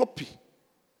a copy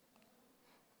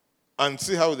and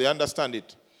see how they understand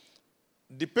it.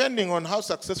 Depending on how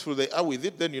successful they are with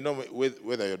it, then you know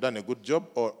whether you've done a good job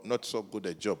or not so good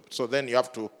a job. So then you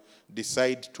have to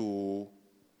decide to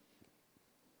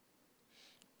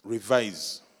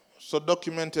revise. So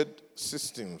documented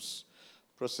systems,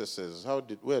 processes.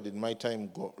 Where did my time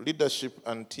go? Leadership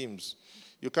and teams.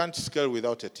 You can't scale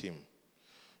without a team.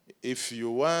 If you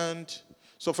want...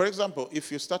 So for example,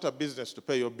 if you start a business to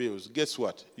pay your bills, guess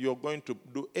what? You're going to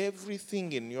do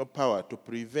everything in your power to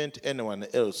prevent anyone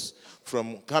else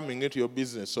from coming into your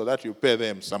business so that you pay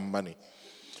them some money.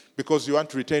 Because you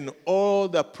want to retain all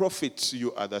the profits.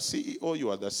 You are the CEO, you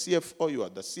are the CFO, you are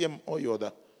the CMO, you are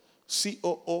the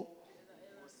COO.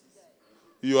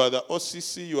 You are the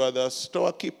OCC, you are the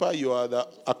storekeeper, you are the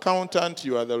accountant,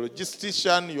 you are the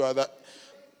logistician,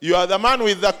 you are the man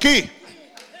with the key.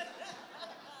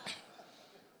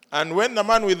 And when the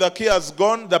man with the key has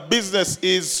gone, the business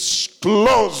is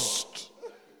closed.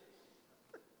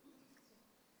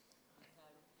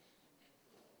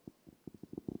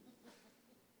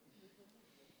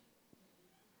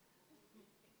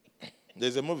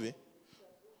 There's a movie.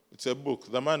 It's a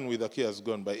book. The Man with the Key Has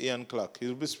Gone by Ian Clark.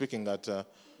 He'll be speaking at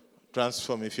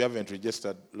Transform. If you haven't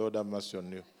registered, Lord have mercy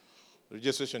on you.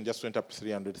 Registration just went up to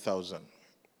 300,000.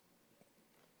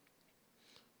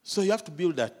 So you have to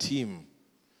build a team.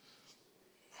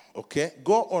 Okay?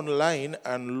 Go online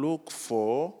and look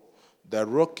for the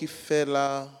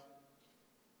Rockefeller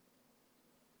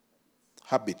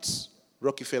Habits.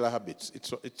 Rockefeller Habits.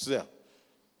 It's there.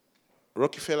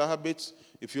 Rockefeller Habits.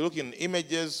 If you look in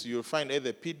images, you'll find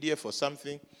either PDF or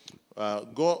something.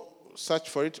 Go search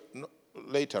for it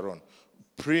later on.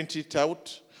 Print it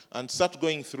out and start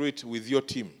going through it with your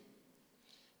team.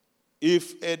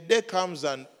 If a day comes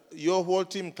and your whole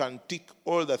team can tick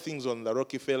all the things on the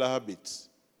Rockefeller Habits,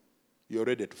 you're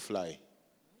ready to fly.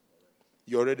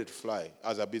 You're ready to fly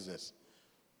as a business.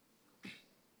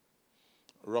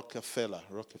 Rockefeller.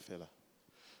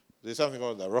 There's something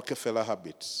called the Rockefeller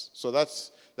Habits. So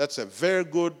that's a very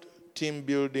good team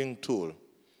building tool.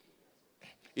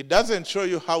 It doesn't show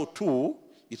you how to,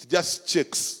 it just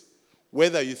checks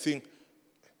whether you think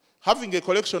having a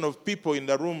collection of people in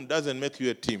the room doesn't make you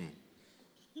a team.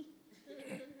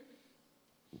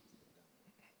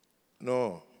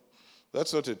 No,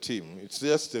 that's not a team. It's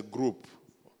just a group.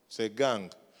 It's a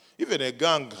gang. Even a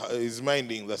gang is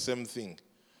minding the same thing,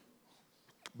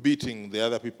 beating the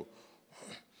other people.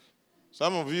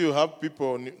 Some of you have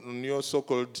people on your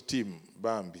so-called team,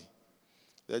 Bambi.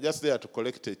 They're just there to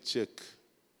collect a check.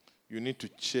 You need to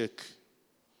check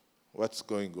what's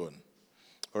going on.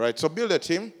 All right, so build a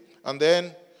team, and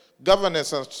then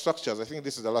governance and structures. I think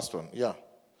this is the last one. Yeah.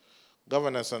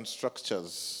 Governance and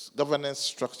structures. Governance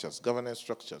structures.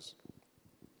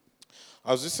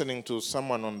 I was listening to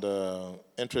someone on the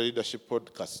Entry Leadership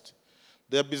podcast.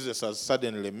 Their business has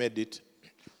suddenly made it,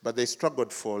 but they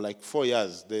struggled for like 4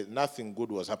 years. Nothing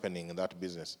good was happening in that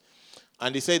business.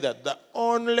 And he said that the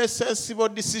only sensible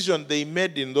decision they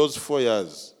made in those 4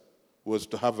 years was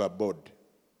to have a board.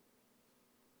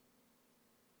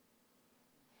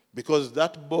 Because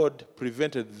that board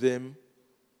prevented them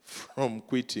from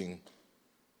quitting.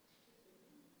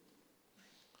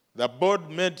 The board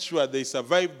made sure they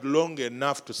survived long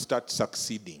enough to start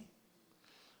succeeding.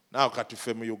 Now,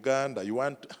 Katifemu Uganda, you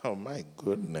want, oh my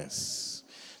goodness.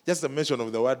 Just the mention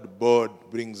of the word board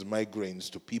brings migraines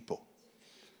to people.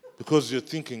 Because you're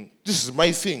thinking, this is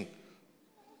my thing.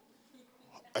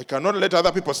 I cannot let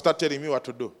other people start telling me what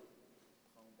to do.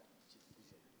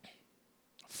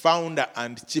 Founder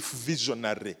and chief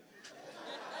visionary.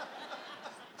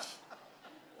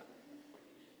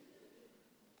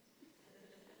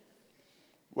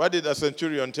 What did the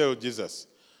centurion tell Jesus?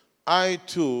 I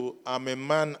too am a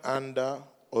man under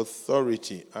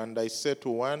authority, and I say to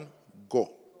one, go.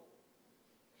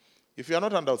 If you are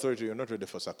not under authority, you're not ready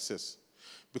for success.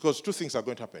 Because two things are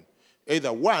going to happen.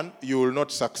 Either one, you will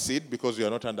not succeed because you are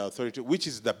not under authority, which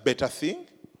is the better thing,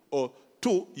 or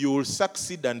two, you will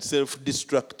succeed and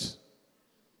self-destruct,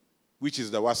 which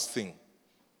is the worst thing.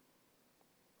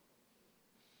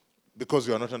 Because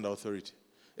you are not under authority.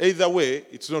 Either way,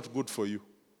 it's not good for you.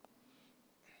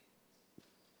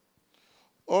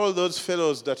 All those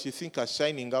fellows that you think are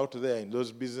shining out there in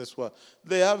those business world,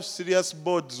 they have serious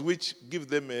boards which give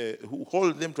them who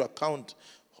hold them to account,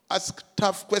 ask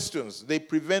tough questions. They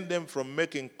prevent them from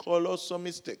making colossal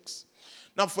mistakes.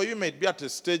 Now, for you, may be at a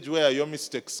stage where your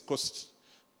mistakes cost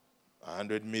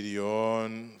 100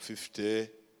 million, 50,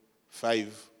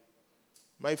 5.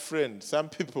 My friend, some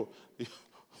people,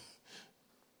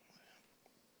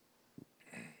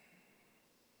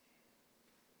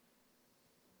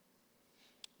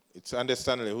 it's Andy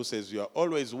Stanley who says you are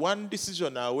always one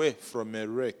decision away from a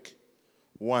wreck.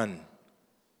 One.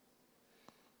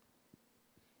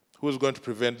 Who's going to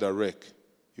prevent the wreck?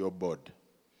 Your board.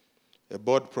 A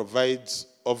board provides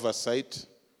oversight,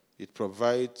 it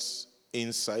provides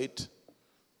insight,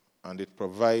 and it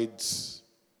provides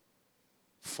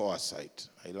foresight.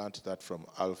 I learned that from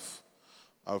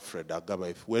Alfred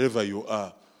Agaba. Wherever you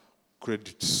are,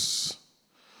 credits.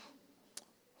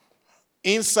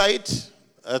 Insight,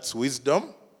 that's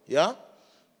wisdom, yeah?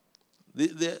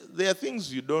 There are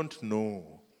things you don't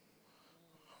know.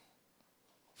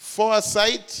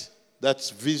 Foresight, that's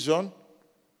vision.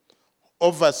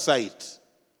 Oversight,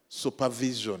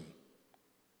 supervision.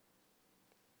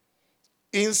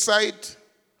 Insight,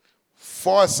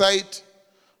 foresight,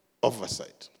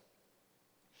 oversight.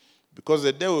 Because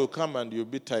the day will come and you'll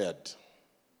be tired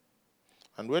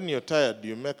And when you're tired,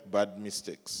 you make bad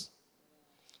mistakes.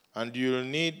 And you'll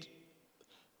need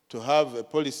to have a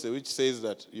policy which says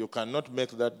that you cannot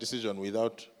make that decision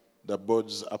without the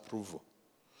board's approval.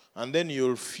 And then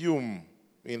you'll fume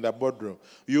in the boardroom.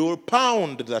 You'll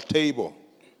pound the table.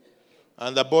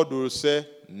 And the board will say,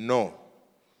 no.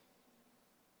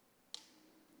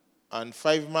 And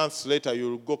 5 months later,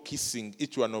 you'll go kissing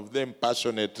each one of them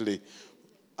passionately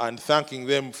and thanking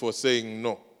them for saying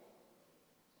no,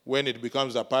 when it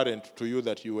becomes apparent to you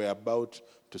that you were about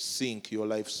to sink your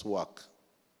life's work.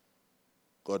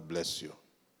 God bless you.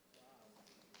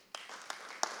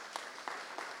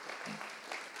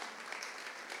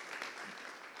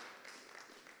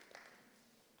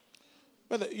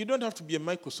 But you don't have to be a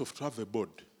Microsoft to have a board.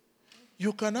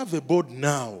 You can have a board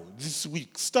now, this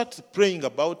week. Start praying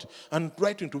about and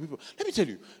writing to people. Let me tell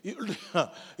you,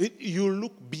 you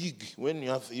look big when you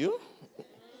have you.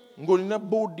 Ngolina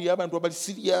board abantu abali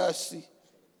serious.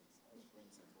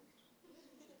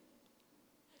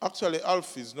 Actually,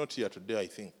 Alf is not here today, I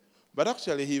think. But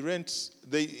actually, he rents.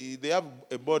 They have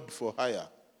a board for hire.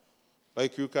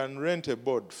 Like you can rent a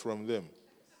board from them.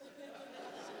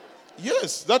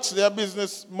 Yes, that's their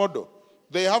business model.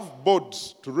 They have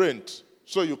boards to rent.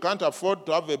 So you can't afford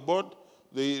to have a board,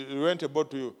 they rent a board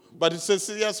to you. But it's a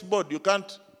serious board. You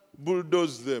can't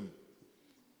bulldoze them.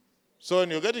 So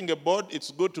when you're getting a board, it's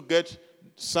good to get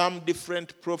some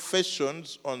different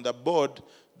professions on the board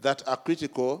that are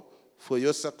critical for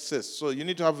your success. So you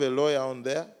need to have a lawyer on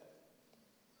there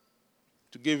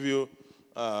to give you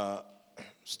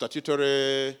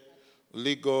statutory,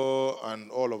 legal,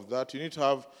 and all of that. You need to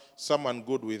have someone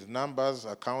good with numbers,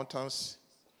 accountants,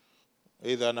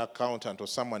 either an accountant or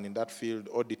someone in that field,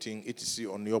 auditing,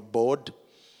 etc. on your board.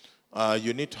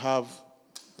 You need to have,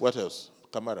 what else?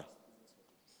 Kamara?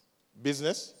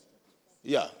 Business?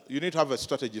 Yeah, you need to have a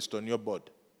strategist on your board.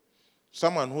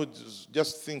 Someone who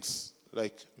just thinks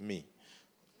like me.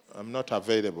 I'm not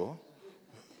available.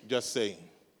 Just saying.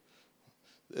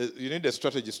 You need a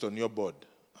strategist on your board.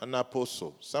 An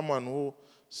apostle. Someone who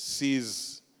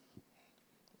sees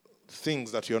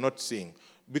things that you're not seeing.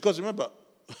 Because remember,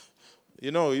 we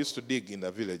used to dig in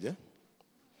the village.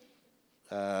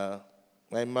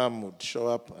 My mom would show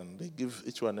up and they give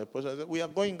each one a portion. Say, we are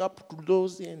going up to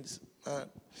those ends.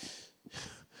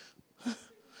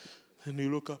 And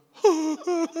you look up.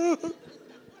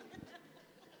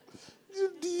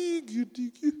 You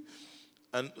dig.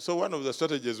 And so one of the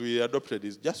strategies we adopted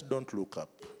is just don't look up.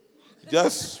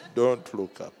 Just don't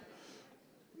look up.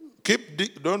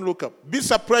 Don't look up. Be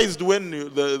surprised when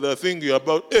the thing you're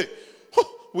about, hey,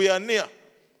 we are near.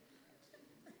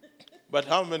 But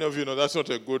how many of you know that's not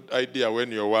a good idea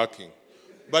when you're working?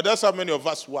 But that's how many of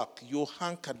us work. You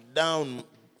hunker down,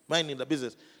 minding the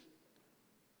business.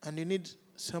 And you need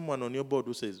someone on your board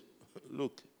who says,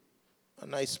 look, a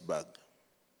nice bag.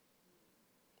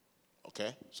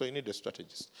 Okay? So you need a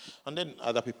strategist. And then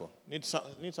other people. Need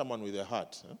someone with a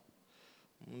heart.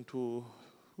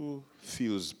 Who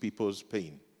feels people's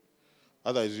pain.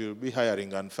 Otherwise, you'll be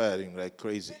hiring and firing like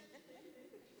crazy.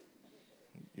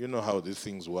 You know how these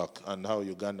things work and how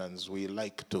Ugandans, we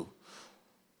like to.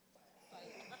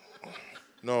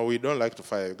 No, we don't like to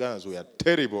fire. Ugandans, we are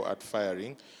terrible at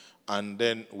firing. And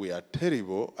then we are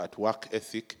terrible at work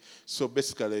ethic. So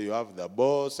basically, you have the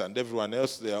boss and everyone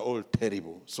else, they are all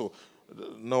terrible. So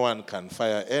no one can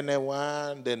fire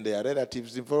anyone. Then there are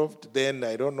relatives involved. Then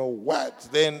I don't know what.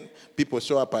 Then people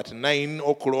show up at 9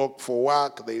 o'clock for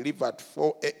work. They leave at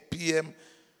 4 p.m.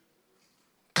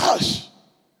 Gosh.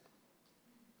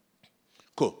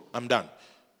 Cool, I'm done.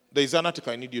 There is an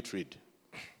article I need you to read.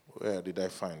 Where did I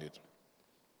find it?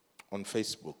 On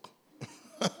Facebook.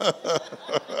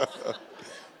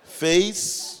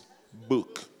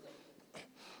 Facebook.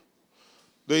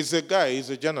 There is a guy, he's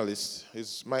a journalist,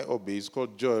 he's my hobby, he's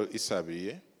called Joel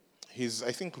Isabi. He's,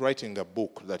 I think, writing a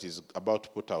book that he's about to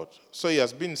put out. So he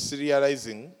has been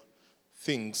serializing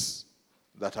things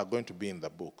that are going to be in the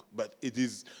book. But it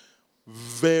is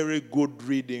very good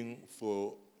reading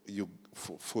for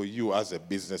you as a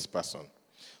business person.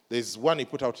 There's one he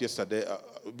put out yesterday,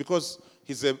 because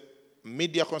he's a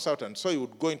media consultant, so he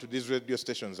would go into these radio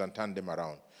stations and turn them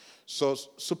around. So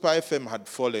Super FM had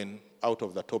fallen out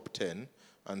of the top 10,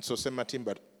 and so Sema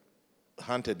Timber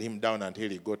hunted him down until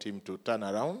he got him to turn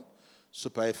around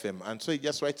Super FM. And so he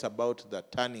just writes about the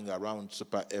turning around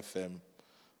Super FM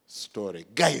story.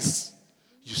 Guys,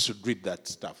 you should read that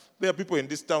stuff. There are people in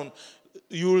this town,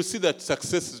 you will see that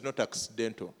success is not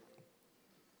accidental.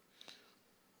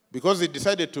 Because he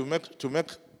decided to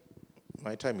make,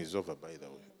 my time is over, by the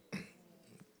way.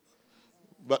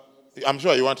 But I'm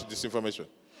sure you wanted this information.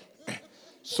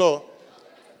 So,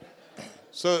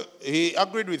 So he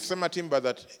agreed with Sematimba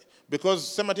that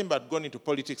because Sematimba had gone into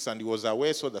politics and he was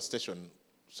aware, so the station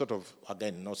sort of,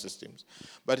 again, no systems.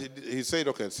 But he said,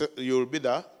 okay, so you'll be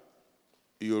the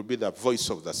voice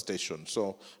of the station.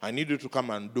 So I need you to come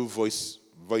and do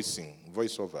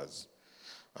voiceovers.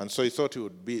 And so he thought he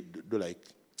would do like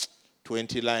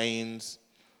 20 lines.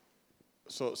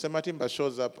 So Sematimba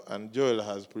shows up and Joel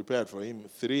has prepared for him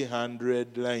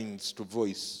 300 lines to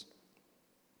voice.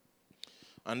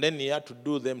 And then he had to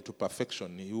do them to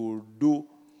perfection. He will do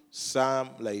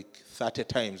some like 30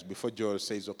 times before Joel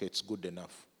says, okay, it's good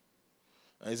enough.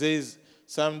 And he says,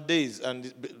 some days,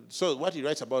 and so what he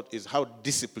writes about is how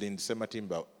disciplined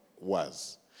Sematimba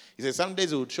was. He says some days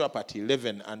he would show up at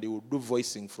 11 and he would do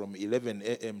voicing from 11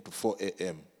 a.m. to 4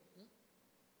 a.m.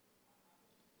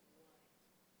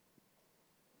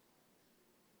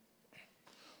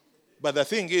 But the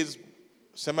thing is,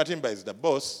 Sematimba is the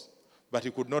boss, but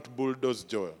he could not bulldoze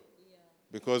Joel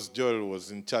because Joel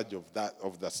was in charge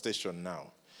of the station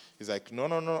now. He's like,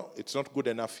 no, it's not good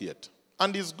enough yet.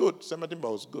 And he's good.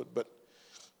 Sematimba was good, but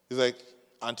he's like,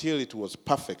 until it was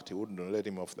perfect, he wouldn't let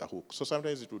him off the hook. So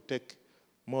sometimes it would take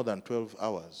more than 12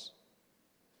 hours.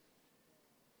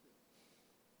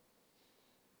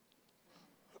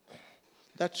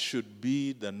 That should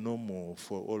be the normal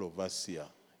for all of us here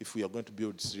if we are going to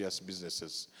build serious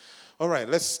businesses. All right,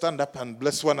 let's stand up and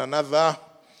bless one another.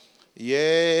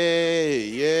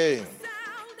 Yay.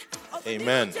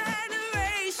 Amen.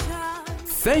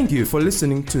 Thank you for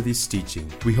listening to this teaching.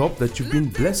 We hope that you've been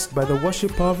blessed by the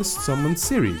Worship Harvest Sermon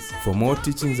Series. For more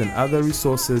teachings and other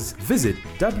resources, visit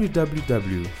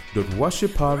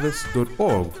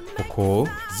www.worshipharvest.org or call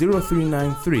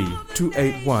 0393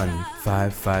 281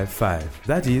 555.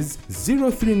 That is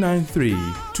 0393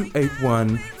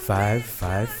 281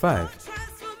 555.